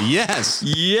 Spoil it for me. Yes.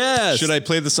 Yes. Should I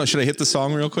play the song? Should I hit the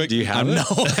song real quick? Do you have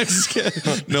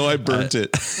it? No, I burnt it.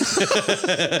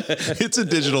 It's a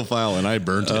digital file and I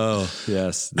burnt it. Oh,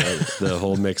 yes. The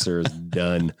whole mixer is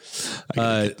done.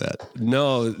 I get that.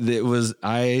 No,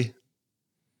 I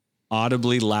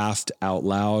audibly laughed out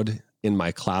loud in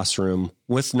my classroom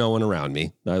with no one around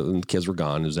me. The kids were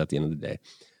gone. It was at the end of the day.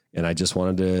 And I just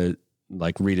wanted to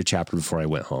read a chapter before I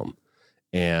went home,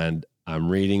 and I'm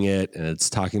reading it, and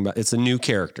it's a new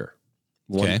character.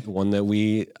 One that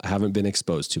we haven't been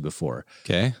exposed to before.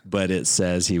 Okay. But it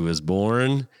says he was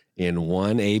born in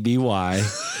one ABY.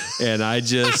 And I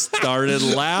just started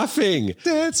laughing.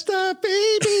 Death Star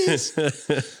babies.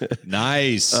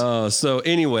 Nice. So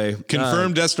anyway.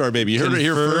 Confirmed Death Star baby. You heard it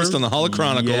here first on the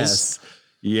Holochronicles.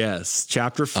 Yes.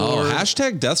 Chapter 4. Oh,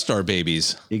 hashtag Death Star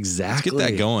babies. Exactly. Let's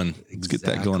get that going. Let's get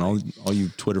that going. All you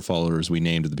Twitter followers we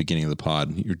named at the beginning of the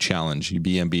pod, your challenge, you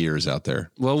BMBers out there.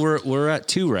 Well, we're at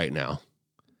 2 right now.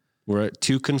 We're at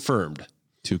 2 confirmed.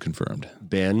 2 confirmed.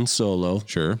 Ben Solo,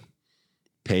 Sure.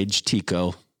 Paige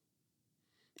Tico,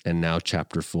 and now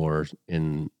chapter 4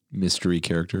 in Mystery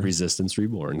character. Resistance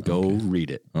Reborn. Go read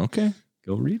it. Okay.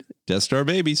 Go read it. Death Star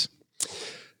babies.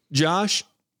 Josh,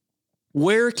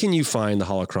 where can you find the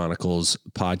Holochronicles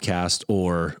podcast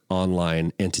or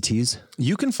online entities?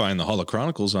 You can find the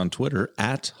Holochronicles on Twitter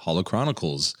at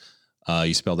Holochronicles.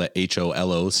 You spell that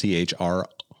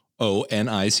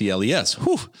HOLOCHRONICLES.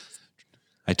 Whew.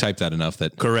 I typed that enough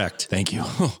that. Correct. Thank you.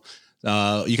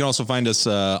 You can also find us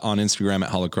on Instagram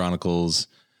at Holochronicles,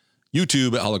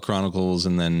 YouTube at Holochronicles,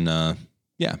 and then,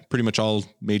 pretty much all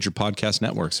major podcast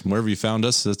networks. Wherever you found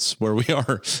us, that's where we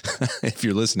are if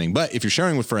you're listening. But if you're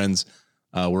sharing with friends,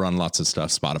 we're on lots of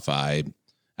stuff. Spotify,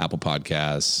 Apple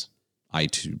Podcasts,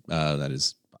 iTunes, that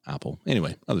is Apple.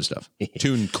 Anyway, other stuff.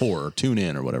 TuneCore,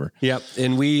 TuneIn, or whatever. Yep.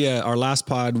 And we, our last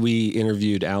pod, we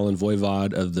interviewed Alan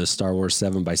Voivod of the Star Wars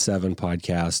 7x7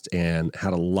 podcast and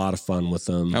had a lot of fun with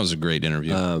him. That was a great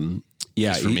interview.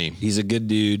 Yeah, for me. He's a good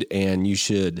dude, and you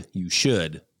should,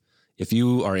 if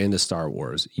you are into Star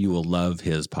Wars, you will love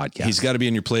his podcast. He's got to be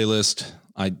in your playlist.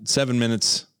 7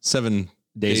 minutes, 7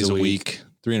 days a week,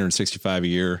 365 a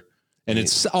year. And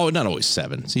it's not always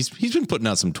 7. He's been putting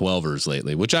out some 12ers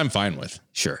lately, which I'm fine with.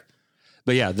 Sure.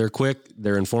 But yeah, they're quick,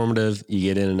 they're informative, you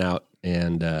get in and out,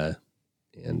 and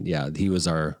yeah, he was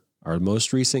our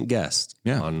most recent guest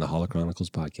on the Holochronicles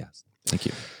podcast. Thank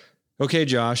you. Okay,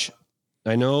 Josh,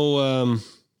 I know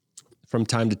from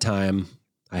time to time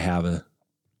I have a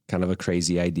kind of a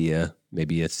crazy idea,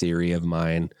 maybe a theory of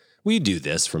mine. We do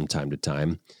this from time to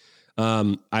time.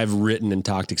 I've written and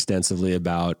talked extensively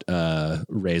about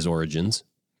Rey's origins.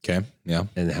 Okay. Yeah.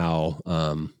 And how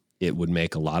it would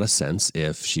make a lot of sense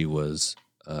if she was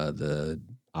the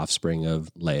offspring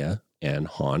of Leia and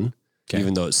Han. Okay.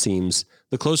 Even though it seems,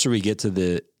 the closer we get to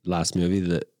the last movie,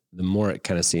 the more it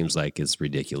kind of seems like it's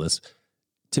ridiculous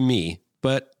to me.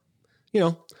 But,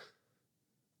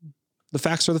 the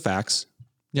facts are the facts.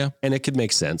 Yeah. And it could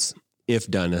make sense if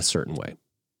done a certain way.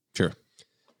 Sure.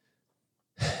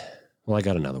 Well, I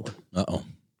got another one. Uh-oh.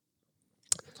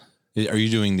 Are you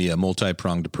doing the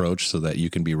multi-pronged approach so that you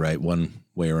can be right one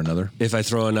way or another? If I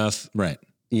throw enough, right.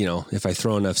 If I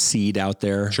throw enough seed out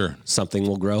there, sure, something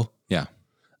will grow. Yeah.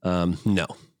 No.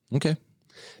 Okay.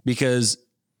 Because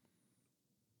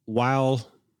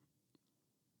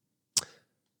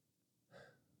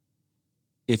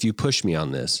if you push me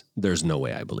on this, there's no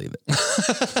way I believe it.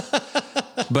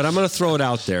 But I'm going to throw it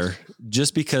out there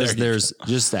just because there's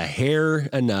just a hair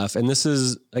enough. And this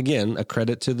is, again, a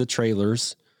credit to the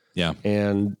trailers. Yeah.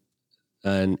 And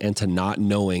to not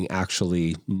knowing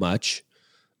actually much.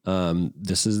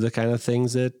 This is the kind of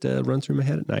things that run through my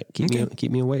head at night.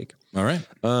 Keep me awake. All right.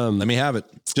 Let me have it.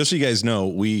 Just so you guys know,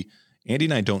 Andy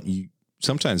and I don't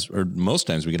sometimes, or most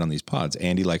times we get on these pods,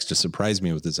 Andy likes to surprise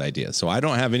me with his ideas. So I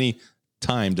don't have any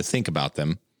time to think about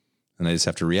them. And I just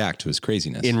have to react to his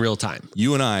craziness. In real time.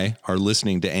 You and I are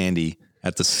listening to Andy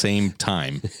at the same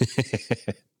time,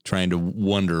 trying to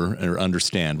wonder or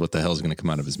understand what the hell is going to come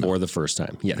out of his mouth. For the first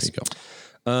time. Yes. There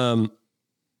you go.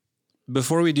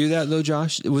 Before we do that though,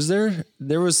 Josh,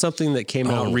 there was something that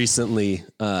came out recently.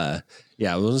 We'll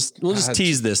just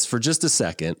tease this for just a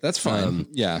second. That's fine.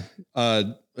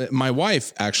 My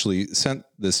wife actually sent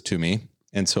this to me.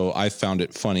 And so I found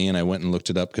it funny and I went and looked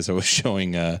it up because I was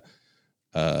showing,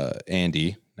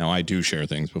 Andy. Now I do share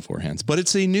things beforehand, but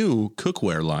it's a new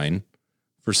cookware line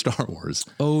for Star Wars.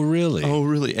 Oh, really? Oh,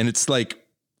 really? And it's like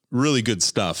really good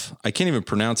stuff. I can't even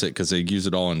pronounce it because they use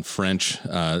it all in French.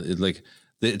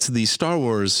 It's the Star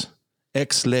Wars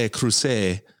Ex Le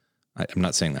Creuset. I'm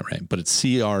not saying that right, but it's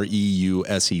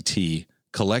CREUSET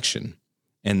collection.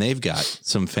 And they've got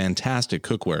some fantastic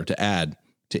cookware to add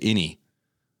to any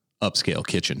upscale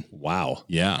kitchen. Wow.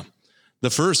 Yeah. The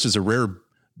first is a rare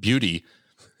beauty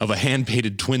of a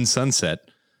hand-painted twin sunset.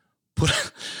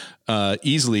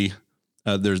 Easily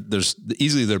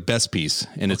their best piece,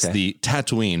 and it's the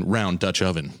Tatooine round Dutch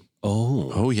oven.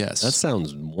 Oh, yes. That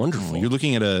sounds wonderful. You're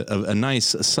looking at a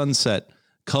nice sunset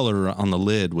color on the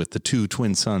lid with the two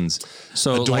twin suns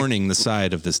adorning the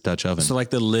side of this Dutch oven. So like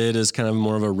the lid is kind of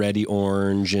more of a reddy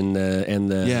orange and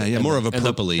the more of a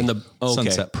purpley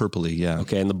sunset purpley. Yeah.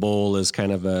 Okay. And the bowl is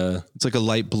kind of it's like a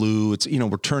light blue. It's,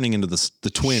 we're turning into the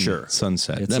twin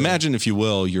sunset. Imagine if you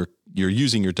will, you're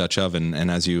using your Dutch oven, and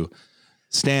as you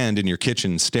stand in your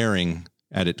kitchen staring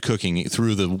at it cooking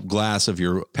through the glass of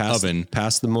your oven,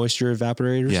 past the moisture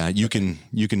evaporators. Yeah, you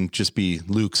can just be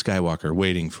Luke Skywalker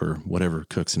waiting for whatever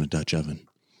cooks in a Dutch oven,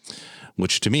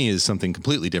 which to me is something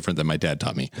completely different than my dad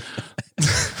taught me.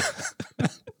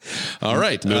 All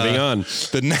right, moving on.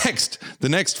 The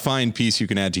next fine piece you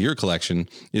can add to your collection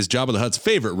is Jabba the Hutt's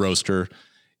favorite roaster.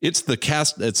 It's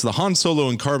the Han Solo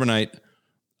and Carbonite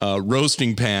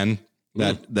roasting pan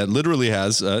that literally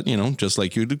has just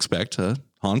like you'd expect,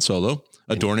 Han Solo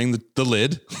adorning the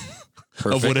lid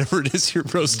of whatever it is you're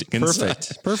roasting inside.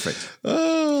 Perfect.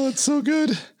 Oh, it's so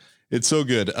good. It's so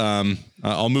good.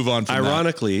 I'll move on from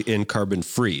Ironically, in carbon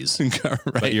freeze, right.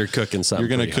 But you're cooking something.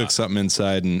 You're going to cook something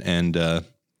inside and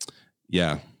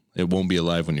it won't be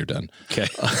alive when you're done. Okay.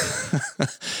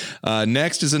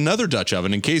 Next is another Dutch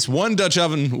oven. In case one Dutch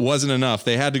oven wasn't enough,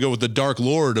 they had to go with the Dark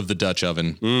Lord of the Dutch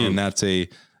oven. And that's a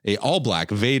all black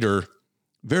Vader.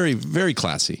 Very, very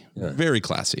classy. Yeah. Very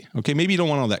classy. Okay, maybe you don't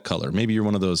want all that color. Maybe you're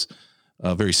one of those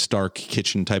very stark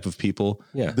kitchen type of people.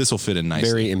 Yeah. This will fit in nicely.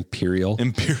 Very imperial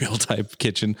type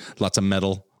kitchen. Lots of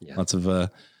metal. Yeah. Lots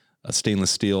of stainless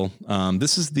steel.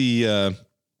 This is the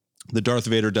Darth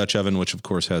Vader Dutch oven, which of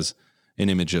course has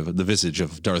an image of the visage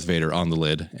of Darth Vader on the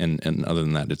lid. And other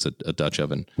than that, it's a Dutch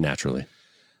oven. Naturally.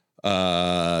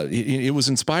 It was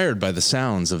inspired by the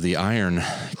sounds of the iron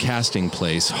casting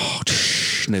place.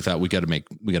 And they thought we got to make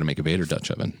a Vader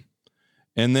Dutch oven.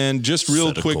 And then just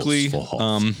real quickly, I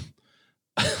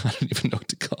don't even know what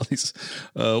to call these.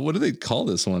 What do they call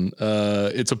this one?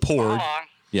 It's a porg.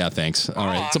 Yeah, thanks. All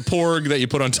right. It's a porg that you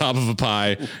put on top of a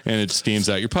pie and it steams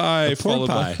out your pie. It's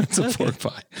a pork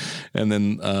pie. And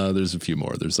then there's a few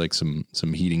more. There's like some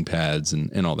heating pads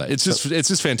and all that. It's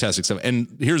just fantastic stuff. And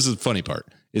here's the funny part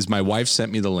is my wife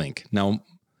sent me the link. Now,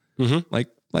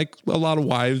 like a lot of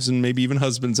wives and maybe even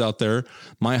husbands out there,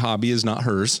 my hobby is not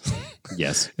hers.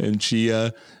 Yes. And she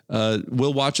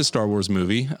will watch a Star Wars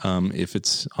movie if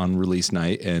it's on release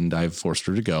night, and I've forced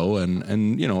her to go. And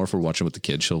or if we're watching with the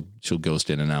kids, she'll ghost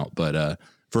in and out. But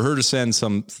for her to send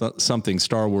something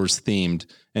Star Wars themed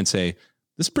and say,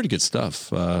 this is pretty good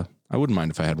stuff. I wouldn't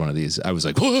mind if I had one of these. I was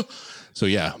like, whoa. So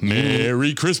yeah,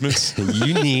 Merry Christmas.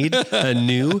 You need a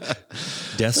new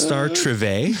Death Star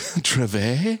Trivet.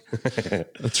 Trivet?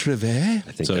 A Trivet?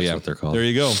 I think that's what they're called. There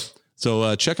you go.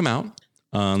 So check them out.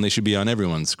 They should be on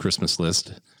everyone's Christmas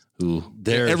list.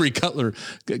 Every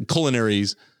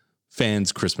culinary's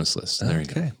fans Christmas list. There you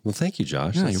go. Okay. Well, thank you,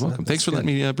 Josh. Yeah, you're welcome. Thanks for letting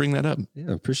me bring that up.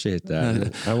 Yeah, appreciate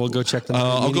that. I will go check them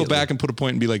out. I'll go back and put a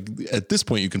point and be like, at this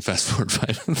point, you can fast forward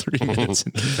 3 minutes.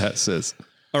 That says.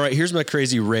 All right, here's my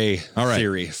crazy Rey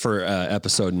theory for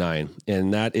episode 9.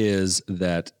 And that is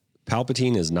that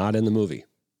Palpatine is not in the movie.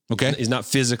 Okay. He's not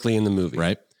physically in the movie.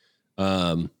 Right.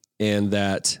 And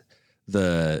that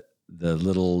the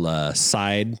little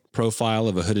side profile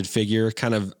of a hooded figure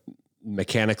kind of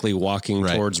mechanically walking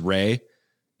towards Rey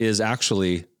is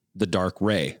actually the dark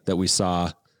Rey that we saw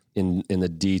in the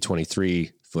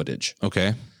D23 footage.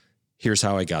 Okay. Here's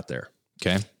how I got there.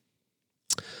 Okay.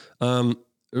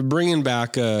 Bringing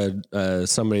back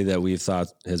somebody that we've thought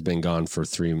has been gone for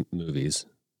 3 movies,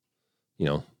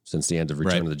 since the end of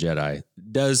Return of the Jedi,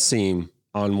 does seem,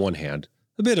 on one hand,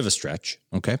 a bit of a stretch.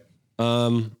 Okay.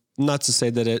 Not to say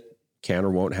that it can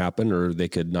or won't happen, or they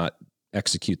could not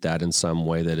execute that in some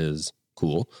way that is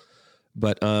cool.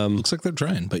 But looks like they're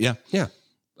trying. But yeah.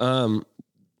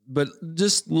 But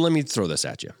just let me throw this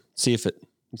at you.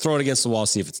 Throw it against the wall.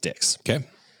 See if it sticks. Okay.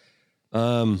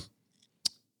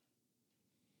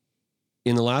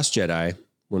 In The Last Jedi,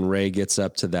 when Rey gets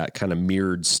up to that kind of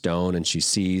mirrored stone and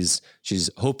she's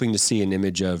hoping to see an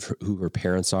image of who her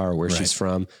parents are or where she's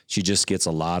from, she just gets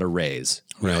a lot of rays.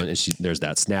 Right. And there's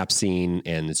that snap scene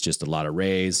and it's just a lot of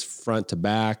rays front to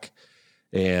back.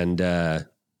 And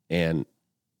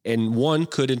one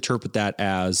could interpret that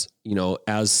as,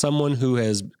 as someone who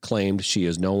has claimed she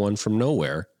is no one from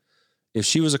nowhere. If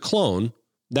she was a clone,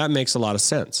 that makes a lot of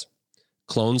sense.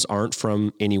 Clones aren't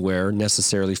from anywhere,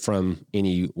 necessarily from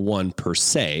anyone per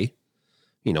se.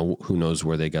 Who knows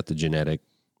where they got the genetic,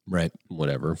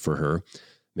 whatever for her.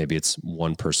 Maybe it's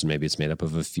one person, maybe it's made up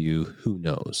of a few, who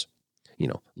knows?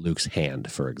 Luke's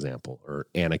hand, for example, or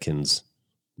Anakin's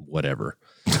whatever.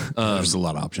 There's a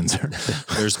lot of options there.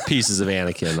 There's pieces of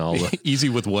Anakin. Easy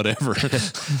with whatever.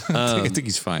 I think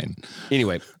he's fine.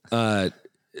 Anyway,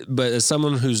 but as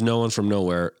someone who's no one from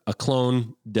nowhere, a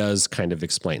clone does kind of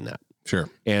explain that. Sure.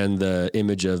 And the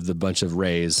image of the bunch of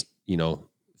rays,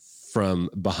 from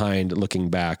behind looking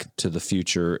back to the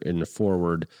future and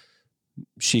forward,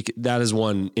 that is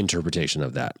one interpretation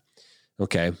of that.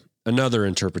 Okay. Another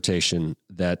interpretation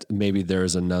that maybe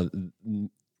there's another,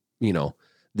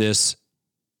 this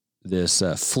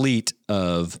fleet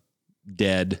of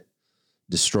dead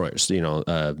destroyers,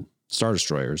 Star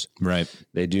Destroyers. Right.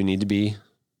 They do need to be,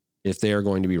 if they are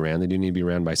going to be ran, they do need to be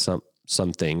ran by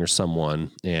something or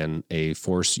someone, and a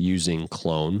force using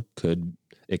clone could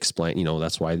explain,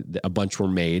 that's why a bunch were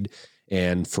made.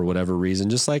 And for whatever reason,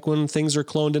 just like when things are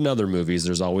cloned in other movies,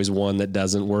 there's always one that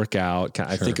doesn't work out.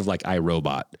 I think of like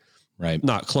iRobot, right?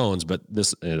 Not clones, but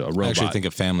this a robot. I actually think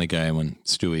of Family Guy when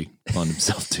Stewie cloned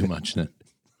himself too much.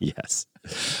 Yes.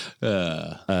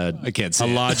 I can't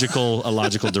say a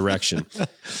logical direction.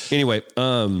 Anyway.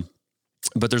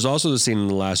 But there's also the scene in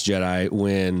The Last Jedi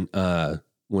when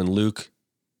Luke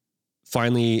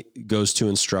finally goes to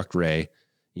instruct Rey,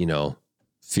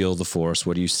 feel the Force.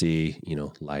 What do you see?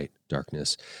 Light,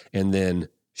 darkness. And then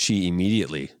she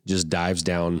immediately just dives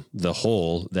down the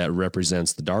hole that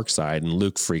represents the dark side. And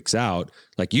Luke freaks out.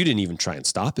 Like, you didn't even try and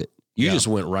stop it. You just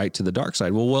went right to the dark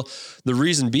side. Well, the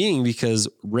reason being because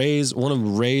one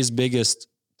of Rey's biggest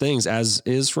things, as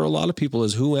is for a lot of people,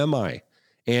 is who am I?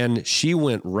 And she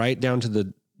went right down to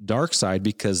the dark side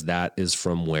because that is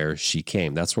from where she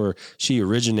came. That's where she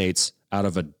originates, out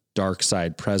of a dark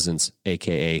side presence,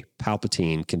 AKA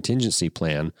Palpatine contingency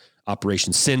plan,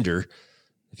 Operation Cinder,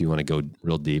 if you want to go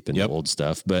real deep into old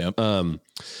stuff. But,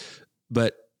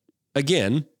 but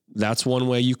again, that's one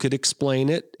way you could explain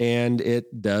it. And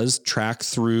it does track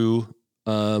through,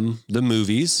 the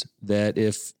movies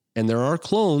and there are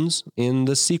clones in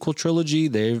the sequel trilogy.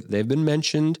 They've been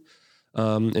mentioned,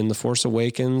 in The Force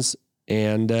Awakens,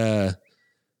 and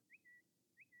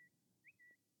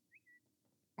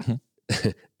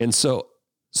and so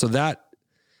that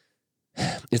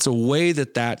it's a way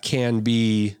that can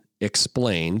be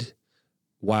explained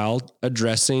while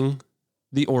addressing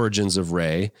the origins of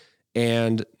Rey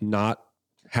and not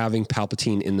having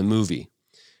Palpatine in the movie.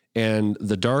 And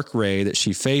the dark Rey that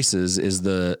she faces is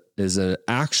an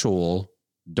actual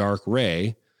dark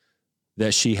Rey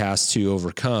that she has to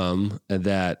overcome, and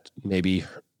that maybe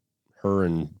her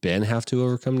and Ben have to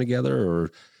overcome together,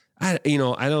 or I don't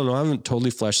know. I haven't totally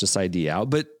fleshed this idea out,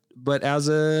 but as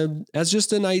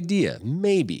just an idea,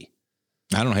 maybe.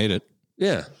 I don't hate it.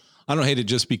 Yeah. I don't hate it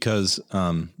just because,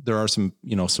 there are some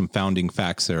founding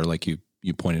facts there, like you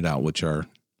pointed out, which are,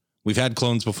 we've had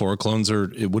clones before.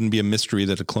 It wouldn't be a mystery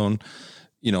that a clone,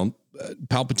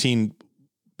 Palpatine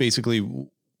basically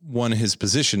won his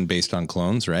position based on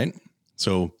clones, right?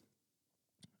 So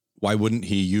why wouldn't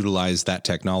he utilize that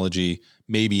technology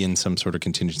maybe in some sort of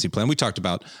contingency plan? We talked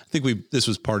about, I think this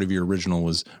was part of your original,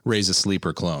 was Rey's a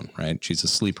sleeper clone, right? She's a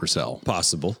sleeper cell.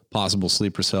 Possible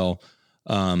sleeper cell.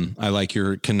 I like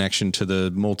your connection to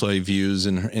the multi-views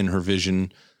in her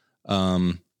vision.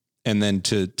 And then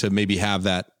to maybe have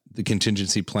the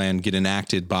contingency plan get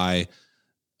enacted by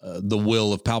the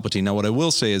will of Palpatine. Now, what I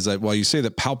will say is that while you say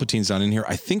that Palpatine's not in here,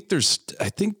 I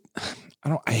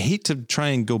hate to try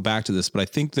and go back to this, but I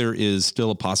think there is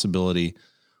still a possibility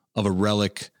of a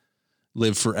relic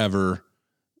live forever,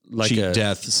 like cheat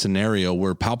death scenario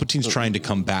where Palpatine's trying to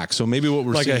come back. So maybe what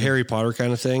we're like seeing, a Harry Potter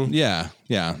kind of thing. Yeah.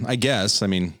 I guess. I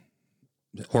mean,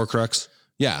 Horcrux.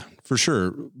 Yeah, for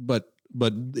sure. But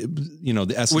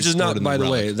the essence, which is not, by the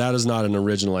way, that is not an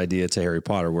original idea to Harry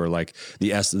Potter, where like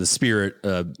the spirit,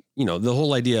 the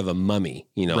whole idea of a mummy,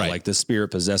 right. Like the spirit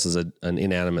possesses an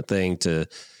inanimate thing to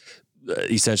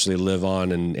essentially live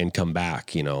on and come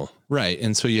back, Right.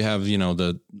 And so you have,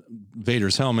 the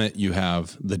Vader's helmet, you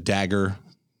have the dagger,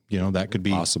 that could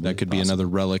be, be another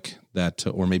relic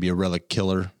or maybe a relic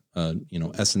killer,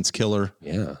 essence killer.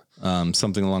 Yeah.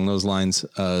 Something along those lines,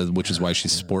 which is why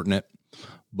she's sporting it.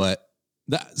 But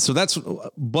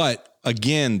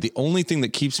again, the only thing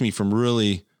that keeps me from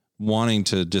really wanting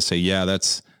to just say, yeah,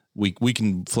 we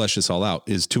can flesh this all out,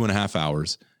 is 2.5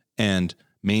 hours and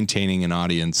maintaining an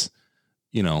audience,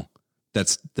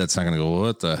 that's not going to go,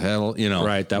 what the hell,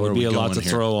 right. That would be a lot to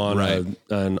throw on, right.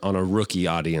 on a rookie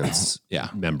audience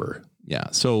member.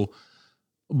 Yeah. So,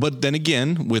 but then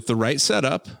again, with the right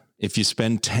setup, if you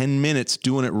spend 10 minutes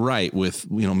doing it right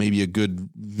with, maybe a good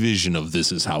vision of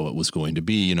this is how it was going to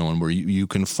be, and where you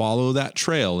can follow that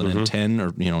trail and in 10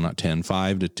 or, not 10,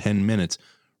 5 to 10 minutes,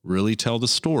 really tell the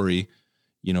story,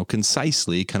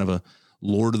 concisely, kind of a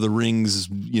Lord of the Rings,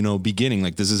 beginning,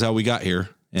 like, this is how we got here.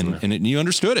 And you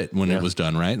understood it when it was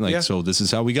done, right? Like, so this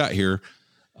is how we got here.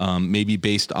 maybe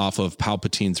based off of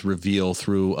Palpatine's reveal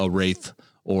through a wraith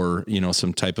or,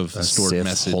 some type of stored Sith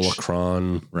message.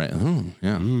 holocron. Right. Oh,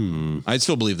 yeah. I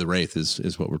still believe the wraith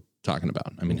is what we're talking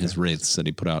about. I mean, his wraiths that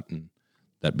he put out and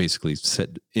that basically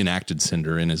enacted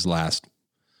Cinder in his last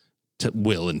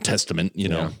will and testament,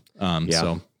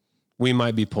 So we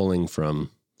might be pulling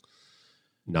from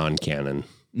non-canon.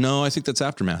 no, I think that's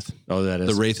Aftermath. Oh, that is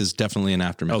The wraith is definitely an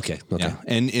Aftermath. Okay. Yeah.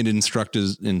 And it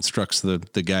instructs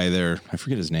the guy there. I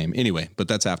forget his name. Anyway, but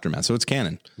that's Aftermath. So it's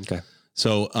canon. Okay.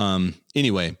 So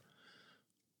anyway,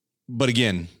 but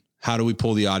again, how do we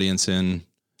pull the audience in?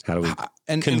 How do we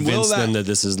And convince will them that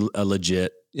this is a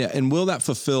legit? Yeah, and will that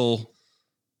fulfill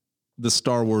the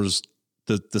Star Wars,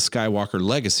 the Skywalker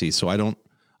legacy? So I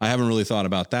haven't really thought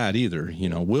about that either.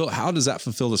 How does that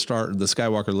fulfill the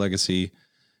Skywalker legacy?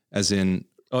 As in,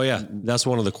 Oh yeah, that's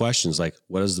one of the questions. Like,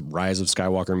 what does the rise of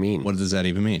Skywalker mean? what does that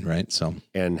even mean, right? So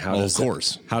And how Well, does of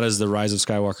course. how does the rise of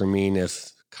Skywalker mean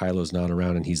if Kylo's not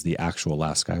around and he's the actual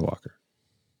last Skywalker?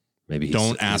 Maybe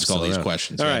don't ask all these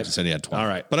questions. All Yeah, right. he said he had 20. All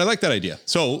right. But I like that idea.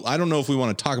 So I don't know if we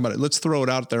want to talk about it. Let's throw it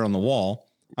out there on the wall.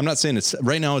 I'm not saying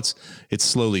right now it's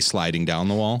slowly sliding down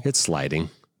the wall, It's sliding.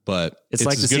 but It's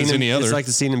like as the good scene. as any other. It's like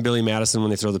the scene in Billy Madison when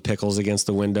they throw the pickles against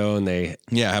the window and they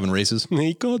having races.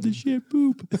 called the shit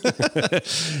poop.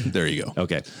 There you go.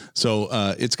 Okay. So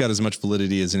it's got as much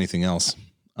validity as anything else.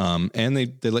 And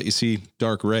they let you see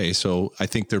Dark Ray. So I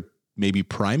think they're maybe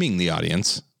priming the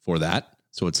audience for that.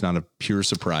 So it's not a pure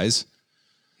surprise.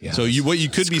 Yeah, So what you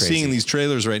could be crazy. seeing in these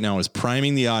trailers right now is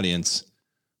priming the audience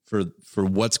for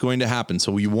what's going to happen.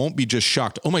 So you won't be just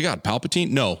shocked. Oh my God, Palpatine.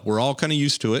 No, we're all kind of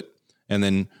used to it. And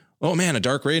then, oh man, a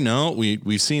Dark Ray. No,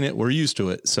 we've seen it. We're used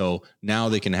to it. So now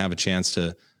they can have a chance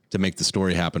to make the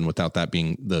story happen without that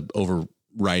being the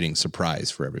overriding surprise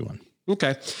for everyone.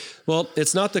 Okay. Well,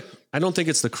 I don't think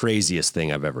it's the craziest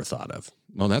thing I've ever thought of.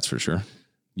 Well, that's for sure.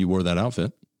 You wore that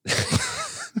outfit.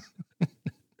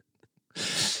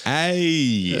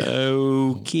 Hey.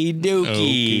 Okie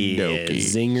dokie. Okie dokie.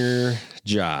 Zinger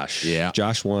Josh. Yeah.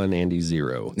 Josh 1, Andy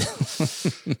 0.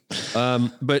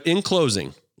 But in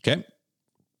closing, Okay.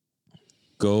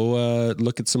 go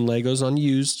look at some Legos on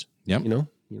used. Yep.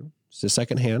 It's a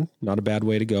secondhand. Not a bad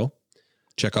way to go.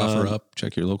 Check offer up.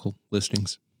 Check your local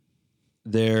listings.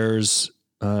 There's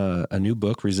a new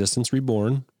book, Resistance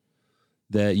Reborn,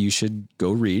 that you should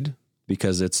go read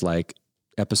because it's like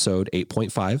episode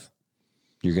 8.5.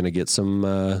 You're going to get some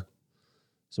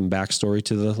backstory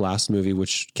to the last movie,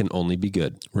 which can only be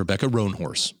good, Rebecca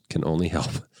Roanhorse. can only help.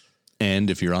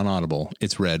 And if you're on Audible,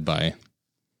 it's read by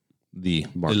the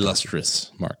Mark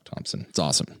illustrious Mark Thompson. It's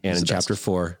awesome. And He's in the best. chapter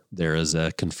 4, there is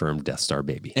a confirmed Death Star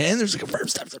baby. And there's a confirmed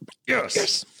stuff.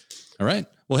 Yes. All right.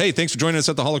 Well, hey, thanks for joining us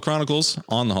at the Holochronicles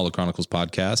on the Holochronicles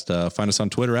podcast. Find us on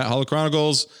Twitter at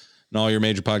Holochronicles and all your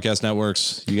major podcast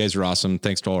networks. You guys are awesome.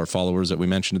 Thanks to all our followers that we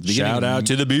mentioned at the beginning. Shout out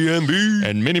to the BMB.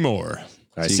 and many more. All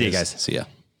right, see you guys. See ya.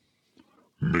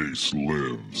 Mace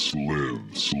lives.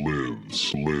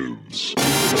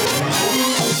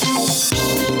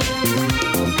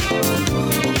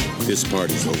 This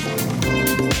party's over.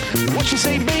 What you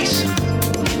say, Mace?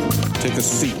 Take a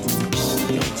seat,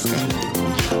 young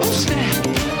Skywalker. Oh,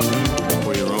 snap.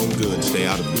 For your own good, stay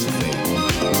out of this affair.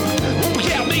 Oh,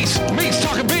 yeah, Mace. Mace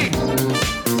talking big.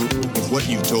 If what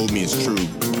you've told me is true,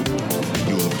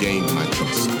 you will have gained my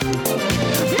trust.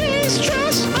 Mace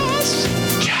trust.